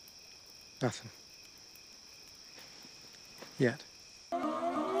 Nothing. Yet.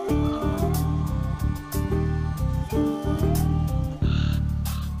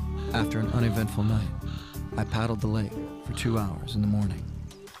 After an uneventful night, I paddled the lake for 2 hours in the morning,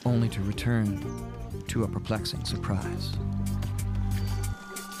 only to return to a perplexing surprise.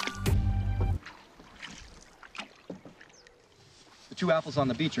 The 2 apples on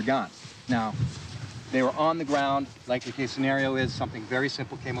the beach are gone. Now, they were on the ground. Likely case scenario is something very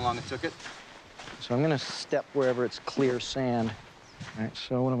simple came along and took it. So I'm gonna step wherever it's clear sand. All right,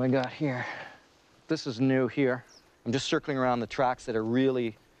 so what have I got here? This is new here. I'm just circling around the tracks that are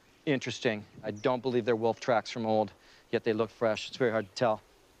really interesting. I don't believe they're wolf tracks from old, yet they look fresh. It's very hard to tell.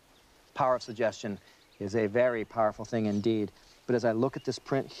 Power of suggestion is a very powerful thing indeed. But as I look at this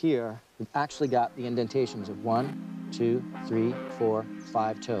print here, we've actually got the indentations of 1, 2, 3, 4,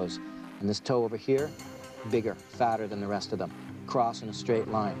 5 toes. And this toe over here, bigger, fatter than the rest of them, cross in a straight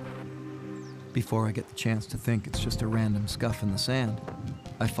line. Before I get the chance to think it's just a random scuff in the sand,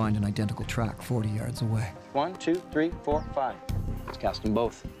 I find an identical track 40 yards away. 1, 2, 3, 4, 5. Let's cast them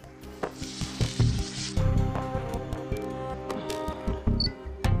both.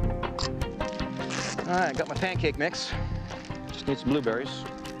 All right, got my pancake mix. Just need some blueberries.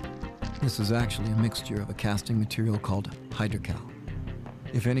 This is actually a mixture of a casting material called hydrocal.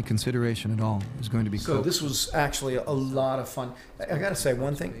 If any consideration at all is going to be... So this was actually a lot of fun. I gotta say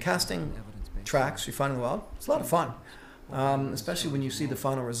one thing, casting tracks you find in the wild, it's a lot of fun. Especially when you see the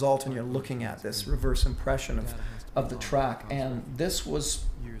final result and you're looking at this reverse impression of the track. And this was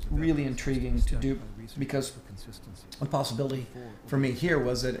really intriguing to do, because a possibility for me here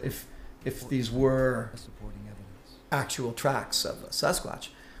was that if these were actual tracks of a Sasquatch,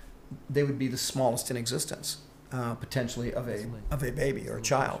 they would be the smallest in existence, potentially of a baby or a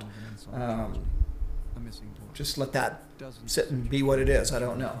child. Just let that sit and be what it is. I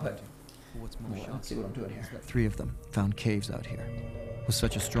don't know, but let's see what I'm doing here. 3 of them found caves out here, with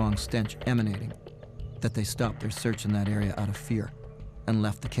such a strong stench emanating that they stopped their search in that area out of fear and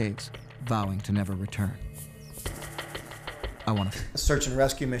left the caves, vowing to never return. I want a search and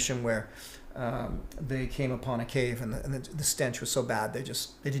rescue mission where they came upon a cave and the stench was so bad they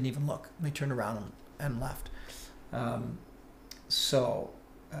didn't even look. They turned around and left. That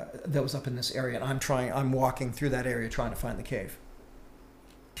was up in this area, and I'm walking through that area trying to find the cave.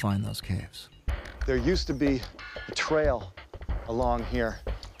 Find those caves. There used to be a trail along here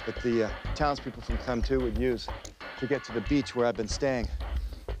that the townspeople from Klemtu would use to get to the beach where I've been staying.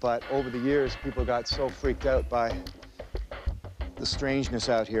 But over the years, people got so freaked out by the strangeness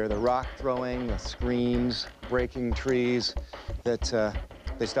out here, the rock throwing, the screams, breaking trees, that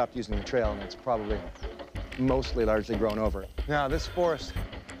they stopped using the trail, and it's probably mostly largely grown over. Now, this forest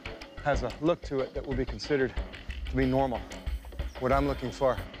has a look to it that will be considered to be normal. What I'm looking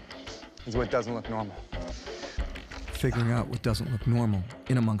for is what doesn't look normal. Figuring out what doesn't look normal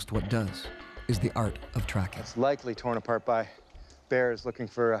in amongst what does is the art of tracking. It's likely torn apart by bears looking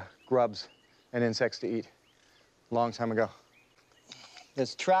for grubs and insects to eat a long time ago.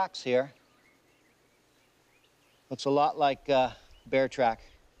 There's tracks here. Looks a lot like bear track.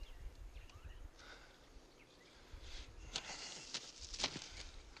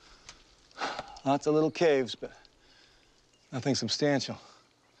 Lots of little caves, but nothing substantial.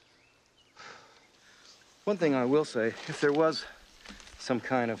 One thing I will say, if there was some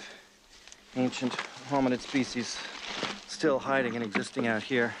kind of ancient hominid species still hiding and existing out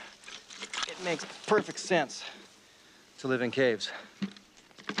here, it makes perfect sense to live in caves.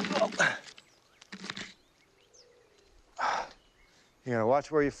 Oh. You gotta watch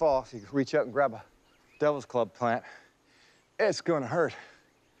where you fall so you can reach out and grab a devil's club plant. It's gonna hurt.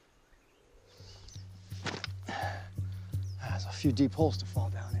 There's a few deep holes to fall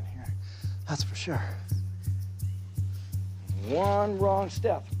down in here, that's for sure. One wrong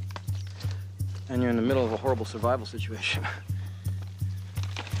step, and you're in the middle of a horrible survival situation.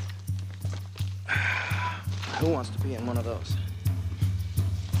 Who wants to be in one of those?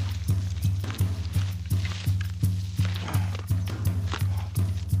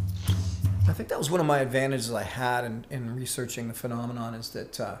 I think that was one of my advantages I had in researching the phenomenon, is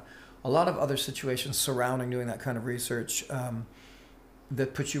that a lot of other situations surrounding doing that kind of research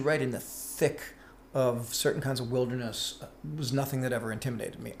that puts you right in the thick of certain kinds of wilderness was nothing that ever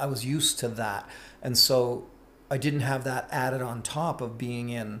intimidated me. I was used to that, and so I didn't have that added on top of being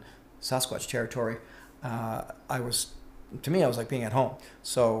in Sasquatch territory. To me, I was like being at home,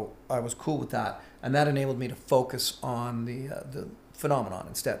 so I was cool with that, and that enabled me to focus on the phenomenon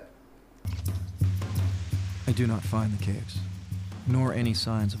instead. I do not find the caves, nor any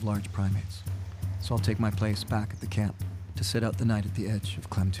signs of large primates, so I'll take my place back at the camp to sit out the night at the edge of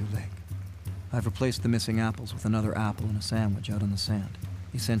Klemtu Lake. I've replaced the missing apples with another apple and a sandwich out on the sand,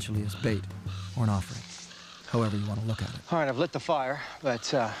 essentially as bait or an offering, however you want to look at it. All right, I've lit the fire, but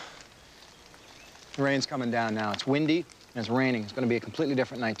the rain's coming down now. It's windy and it's raining. It's going to be a completely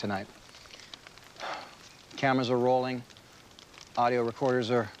different night tonight. Cameras are rolling, audio recorders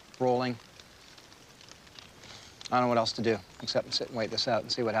are rolling. I don't know what else to do except sit and wait this out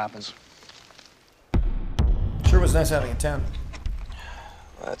and see what happens. Sure was nice having a tent.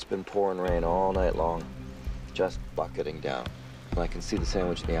 It's been pouring rain all night long, just bucketing down. I can see the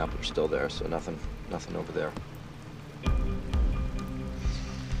sandwich and the apple are still there, so nothing over there.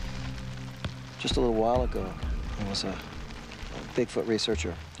 Just a little while ago, there was a Bigfoot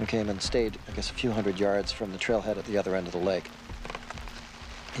researcher who came and stayed, I guess, a few hundred yards from the trailhead at the other end of the lake.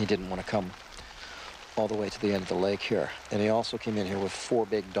 He didn't want to come all the way to the end of the lake here. And he also came in here with 4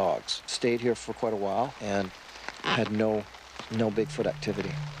 big dogs. Stayed here for quite a while and had no Bigfoot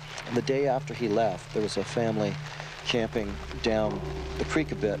activity. And the day after he left, there was a family camping down the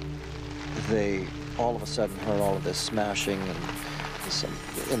creek a bit. They all of a sudden heard all of this smashing and some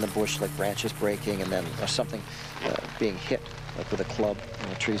in the bush, like branches breaking, and then something being hit, like with a club,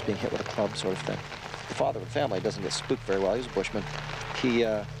 trees being hit with a club sort of thing. The father of the family doesn't get spooked very well. He's a bushman. He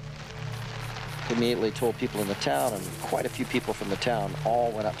immediately told people in the town, and quite a few people from the town all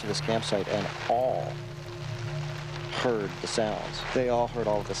went up to this campsite and all heard the sounds. They all heard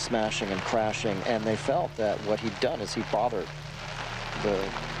all of the smashing and crashing, and they felt that what he'd done is he bothered the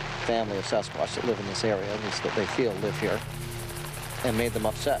family of Sasquatch that live in this area, at least that they feel live here, and made them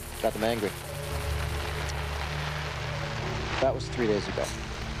upset, got them angry. That was 3 days ago.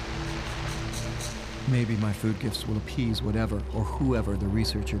 Maybe my food gifts will appease whatever or whoever the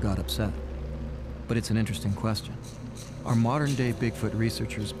researcher got upset. But it's an interesting question. Are modern-day Bigfoot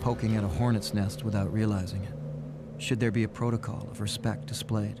researchers poking at a hornet's nest without realizing it? Should there be a protocol of respect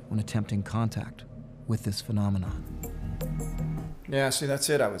displayed when attempting contact with this phenomenon? Yeah, see, that's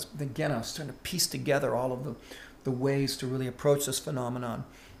it. I was trying to piece together all of the ways to really approach this phenomenon.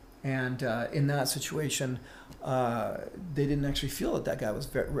 And in that situation, they didn't actually feel that guy was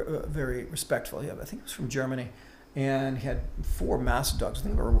very respectful. I think he was from Germany, and he had 4 massive dogs. I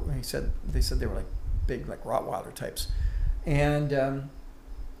think they said they were like big, like Rottweiler types. And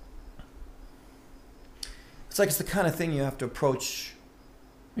it's the kind of thing you have to approach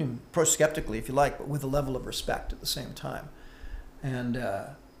skeptically, if you like, but with a level of respect at the same time. And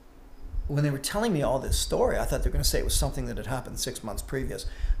when they were telling me all this story, I thought they were going to say it was something that had happened 6 months previous.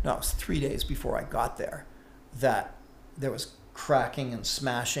 No, it was 3 days before I got there that there was cracking and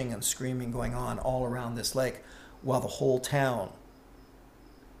smashing and screaming going on all around this lake while the whole town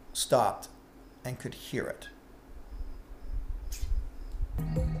stopped and could hear it.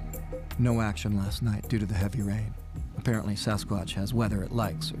 No action last night due to the heavy rain. Apparently Sasquatch has weather it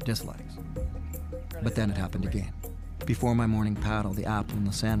likes or dislikes. But then it happened again. Before my morning paddle, the apple and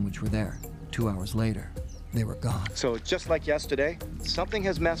the sandwich were there. 2 hours later, they were gone. So just like yesterday, something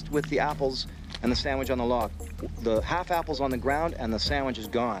has messed with the apples and the sandwich on the log. The half apple's on the ground and the sandwich is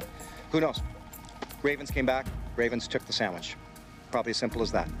gone. Who knows? Ravens came back, ravens took the sandwich. Probably as simple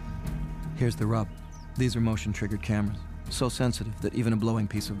as that. Here's the rub. These are motion-triggered cameras, so sensitive that even a blowing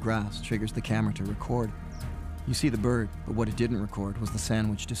piece of grass triggers the camera to record. You see the bird, but what it didn't record was the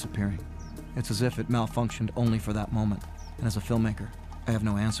sandwich disappearing. It's as if it malfunctioned only for that moment. And as a filmmaker, I have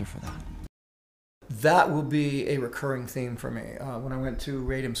no answer for that. That will be a recurring theme for me. When I went to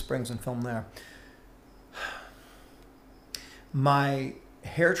Radium Springs and filmed there, my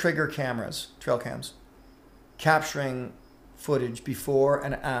hair trigger cameras, trail cams, capturing footage before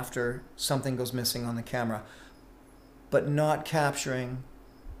and after something goes missing on the camera, but not capturing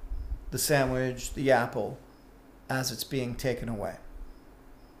the sandwich, the apple, as it's being taken away.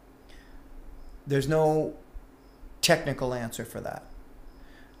 There's no technical answer for that.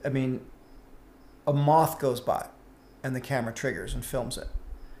 I mean, a moth goes by and the camera triggers and films it.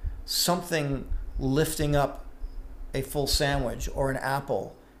 Something lifting up a full sandwich or an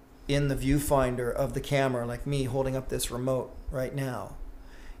apple in the viewfinder of the camera, like me holding up this remote right now,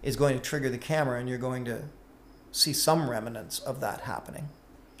 is going to trigger the camera, and you're going to see some remnants of that happening.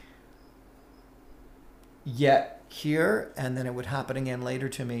 Yet here, and then it would happen again later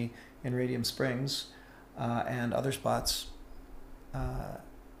to me in Radium Springs and other spots,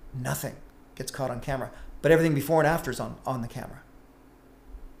 nothing gets caught on camera. But everything before and after is on the camera.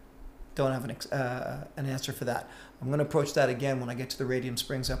 Don't have an answer for that. I'm going to approach that again when I get to the Radium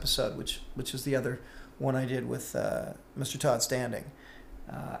Springs episode, which is the other one I did with Mr. Todd Standing.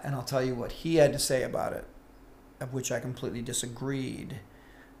 And I'll tell you what he had to say about it, of which I completely disagreed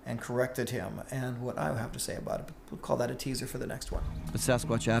and corrected him, and what I have to say about it. We'll call that a teaser for the next one. But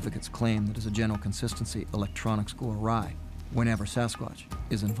Sasquatch advocates claim that as a general consistency, electronics go awry whenever Sasquatch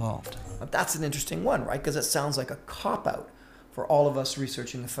is involved. But that's an interesting one, right? Because it sounds like a cop-out for all of us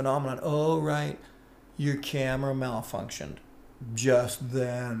researching the phenomenon. Oh, right, your camera malfunctioned just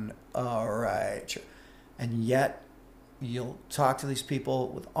then. All right. Sure. And yet, you'll talk to these people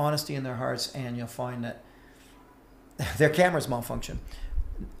with honesty in their hearts, and you'll find that their cameras malfunction.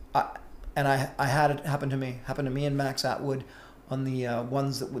 I had it happen to me and Max Atwood on the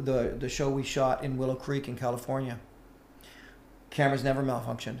ones that the show we shot in Willow Creek in California. Cameras never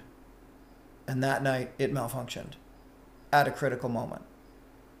malfunctioned, and that night it malfunctioned at a critical moment.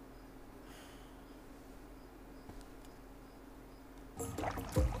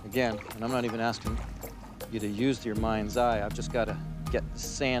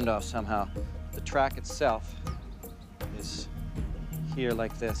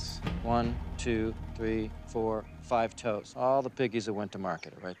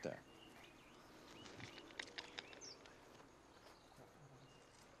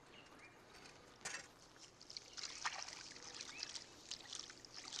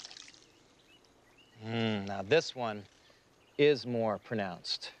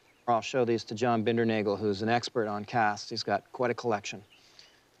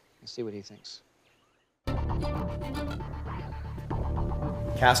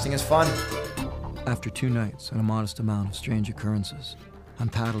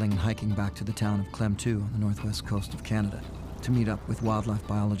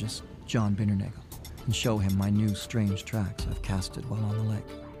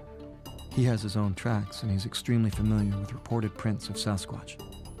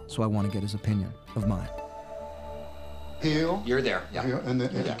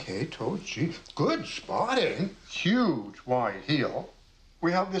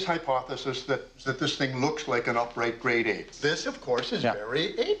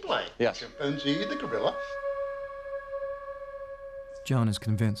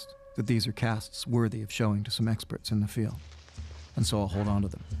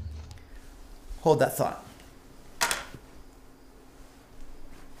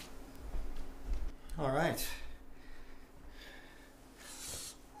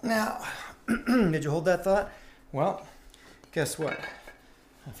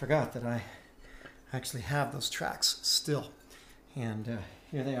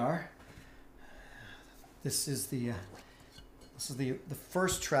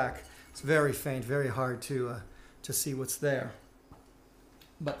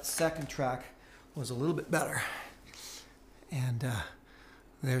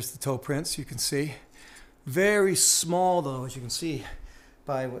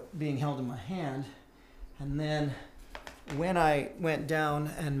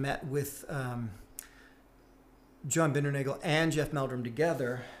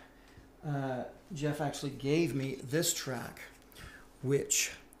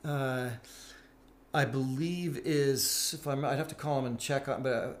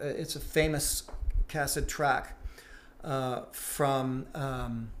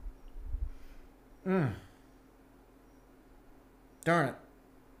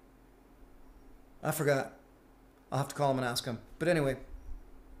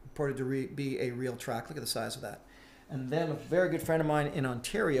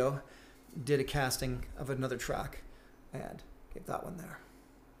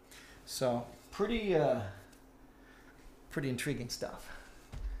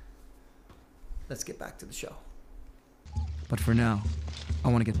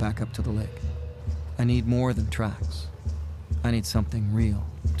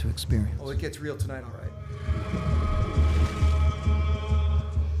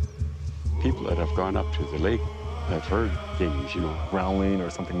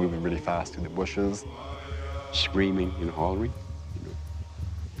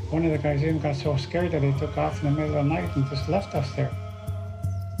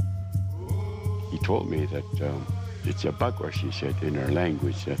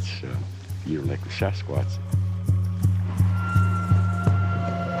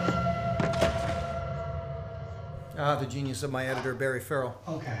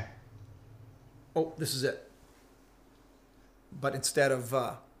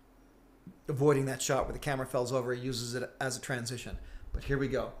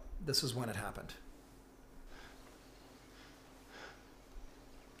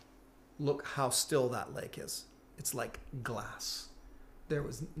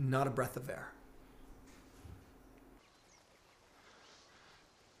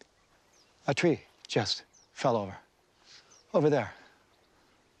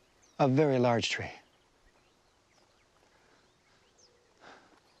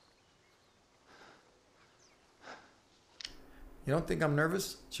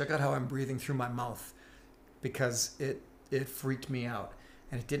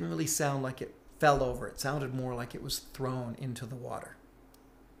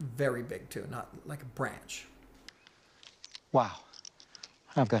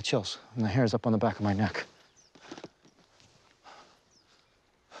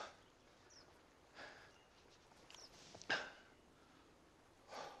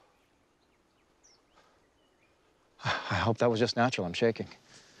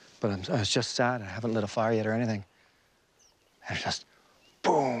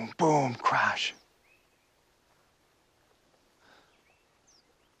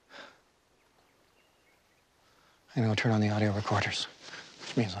 I'm gonna turn on the audio recorders,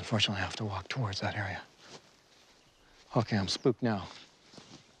 which means, unfortunately, I have to walk towards that area. Okay, I'm spooked now.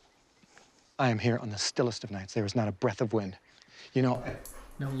 I am here on the stillest of nights. There is not a breath of wind. You know...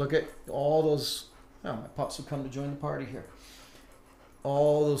 Now look at all those... Oh, my pops have come to join the party here.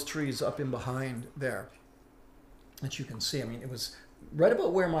 All those trees up in behind there that you can see. I mean, it was right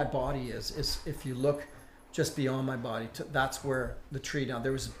about where my body is if you look just beyond my body, that's where the tree down.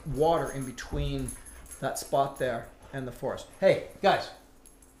 There was water in between that spot there and the forest. Hey, guys,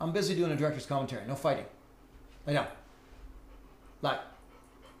 I'm busy doing a director's commentary. No fighting. Lay down. Lie.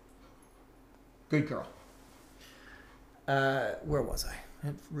 Good girl. Where was I?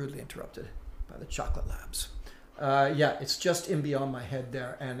 Rudely interrupted by the chocolate labs. Yeah, it's just in beyond my head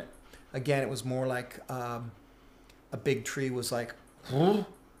there. And again, it was more like a big tree was like, and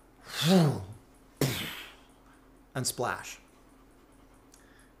splash.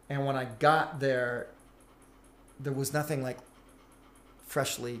 And when I got there, there was nothing like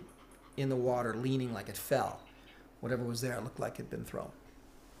freshly in the water leaning like it fell. Whatever was there, it looked like it had been thrown.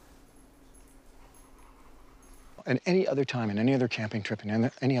 And any other time, in any other camping trip, in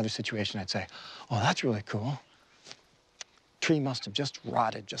any other situation, I'd say, oh, that's really cool. Tree must have just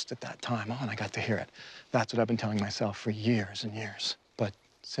rotted just at that time. Oh, and I got to hear it. That's what I've been telling myself for years and years. But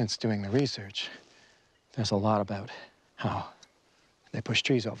since doing the research, there's a lot about how they push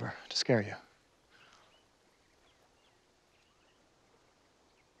trees over to scare you.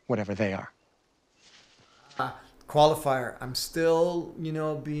 Whatever they are. Qualifier, I'm still, you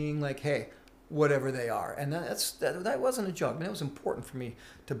know, being like, hey, whatever they are. And that wasn't a joke. I mean, it was important for me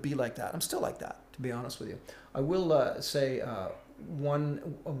to be like that. I'm still like that, to be honest with you. I will say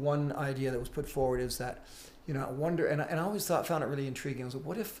one idea that was put forward is that, you know, I wonder, and I always found it really intriguing. I was like,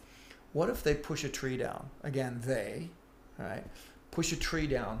 what if they push a tree down? Again, all right, push a tree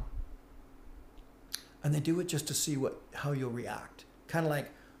down, and they do it just to see how you'll react. Kind of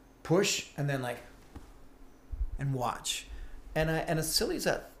like push and then like, and watch. And as silly as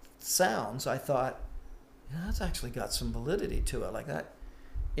that sounds, I thought, yeah, that's actually got some validity to it. Like that,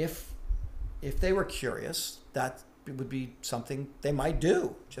 if they were curious, that would be something they might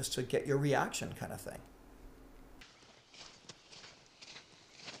do just to get your reaction, kind of thing.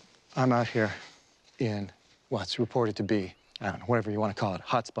 I'm out here in what's reported to be, I don't know, whatever you want to call it,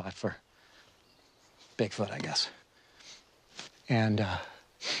 hotspot for Bigfoot, I guess. And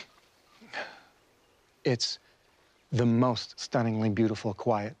it's the most stunningly beautiful,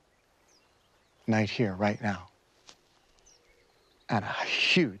 quiet night here right now. And a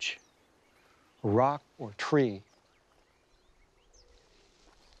huge rock or tree.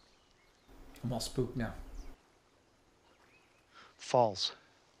 I'm all spooked now. Falls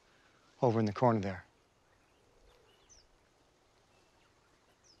over in the corner there.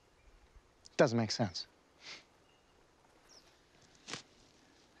 Doesn't make sense.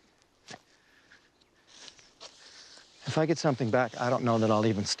 If I get something back, I don't know that I'll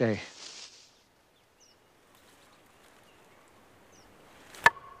even stay.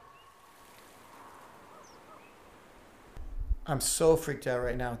 I'm so freaked out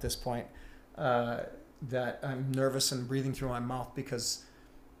right now at this point that I'm nervous and breathing through my mouth because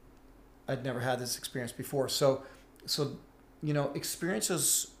I'd never had this experience before. So you know,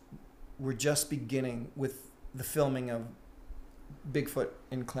 experiences were just beginning with the filming of Bigfoot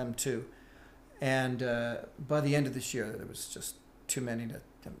in Klemtu. And by the end of this year, there was just too many to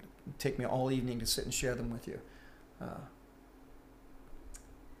take me all evening to sit and share them with you.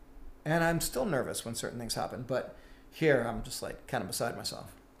 And I'm still nervous when certain things happen, but here I'm just like kind of beside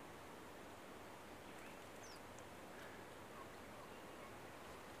myself.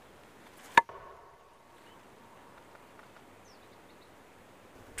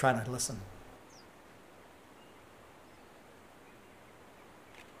 Try not to listen.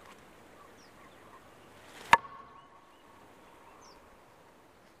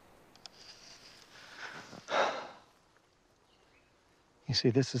 You see,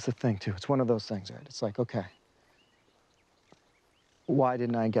 this is the thing, too. It's one of those things, right? It's like, okay, why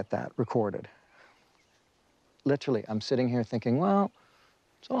didn't I get that recorded? Literally, I'm sitting here thinking, well,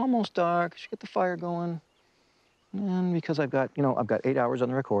 it's almost dark. I should get the fire going. And because I've got 8 hours on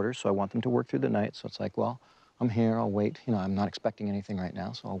the recorder, so I want them to work through the night. So it's like, well, I'm here, I'll wait. You know, I'm not expecting anything right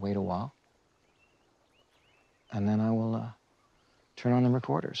now, so I'll wait a while. And then I will turn on the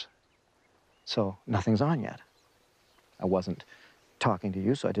recorders. So nothing's on yet. I wasn't talking to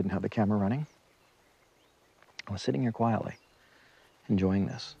you, so I didn't have the camera running. I was sitting here quietly, enjoying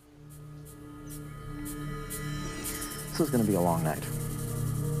this. This is going to be a long night.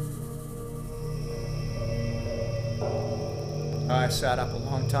 I sat up a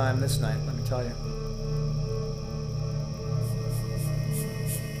long time this night, let me tell you.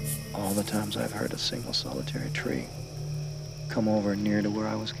 all the times I've heard a single solitary tree come over near to where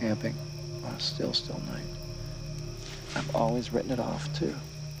I was camping on a still night. I've always written it off, too.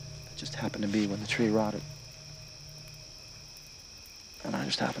 It just happened to be when the tree rotted. And I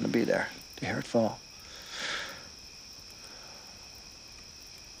just happened to be there to hear it fall.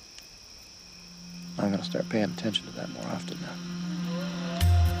 I'm gonna start paying attention to that more often now.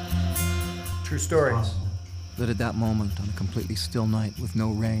 True stories. That at that moment, on a completely still night with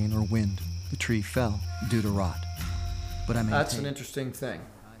no rain or wind, the tree fell due to rot. But I maintain... That's an interesting thing.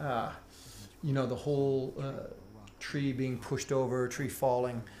 You know, the whole tree being pushed over, tree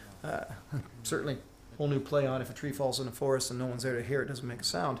falling. Certainly, whole new play on if a tree falls in a forest and no one's there to hear it, doesn't make a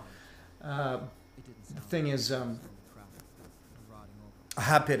sound. The thing is, I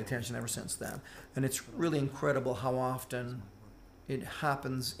have paid attention ever since then. And it's really incredible how often it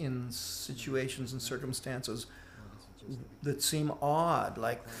happens in situations and circumstances that seem odd.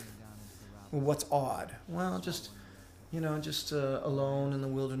 Like, well, what's odd? Well, just, you know, just alone in the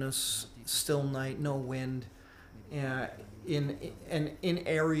wilderness, still night, no wind, in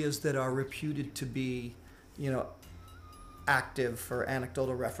areas that are reputed to be, you know, active for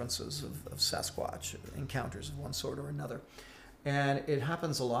anecdotal references of Sasquatch encounters of one sort or another. And it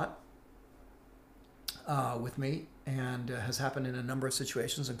happens a lot with me, and has happened in a number of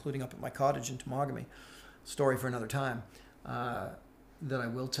situations, including up at my cottage in Temagami. Story for another time that I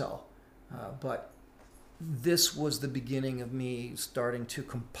will tell. But this was the beginning of me starting to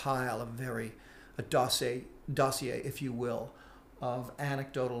compile a dossier, if you will, of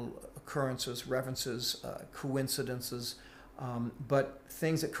anecdotal occurrences, references, coincidences, but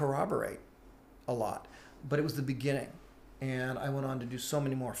things that corroborate a lot. But it was the beginning. And I went on to do so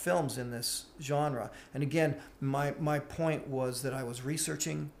many more films in this genre. And again, my point was that I was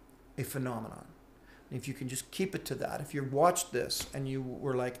researching a phenomenon. And if you can just keep it to that, if you watched this and you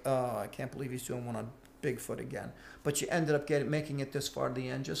were like, oh, I can't believe he's doing one on Bigfoot again, but you ended up making it this far to the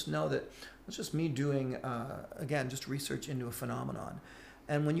end, just know that it's just me doing, again, just research into a phenomenon.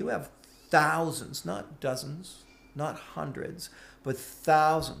 And when you have thousands, not dozens, not hundreds, but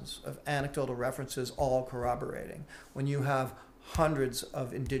thousands of anecdotal references all corroborating, when you have hundreds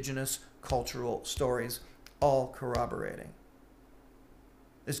of indigenous cultural stories all corroborating,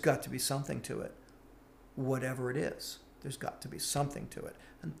 there's got to be something to it. Whatever it is, there's got to be something to it.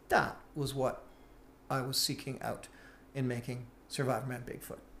 And that was what I was seeking out in making Survivorman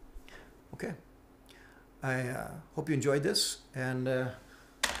Bigfoot. Okay. I hope you enjoyed this, and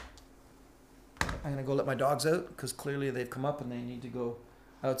I'm going to go let my dogs out because clearly they've come up and they need to go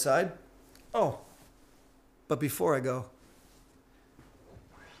outside. Oh, but before I go,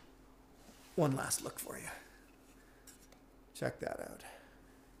 one last look for you. Check that out.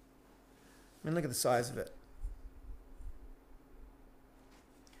 I mean, look at the size of it.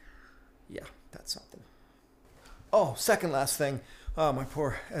 Yeah, that's something. Oh, second last thing. Oh, my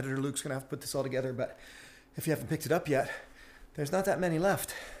poor editor Luke's going to have to put this all together, but if you haven't picked it up yet, there's not that many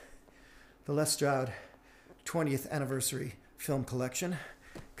left. The Les Stroud 20th Anniversary Film Collection,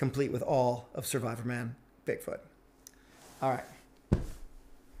 complete with all of Survivorman Bigfoot. All right.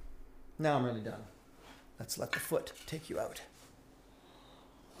 Now I'm really done. Let's let the foot take you out.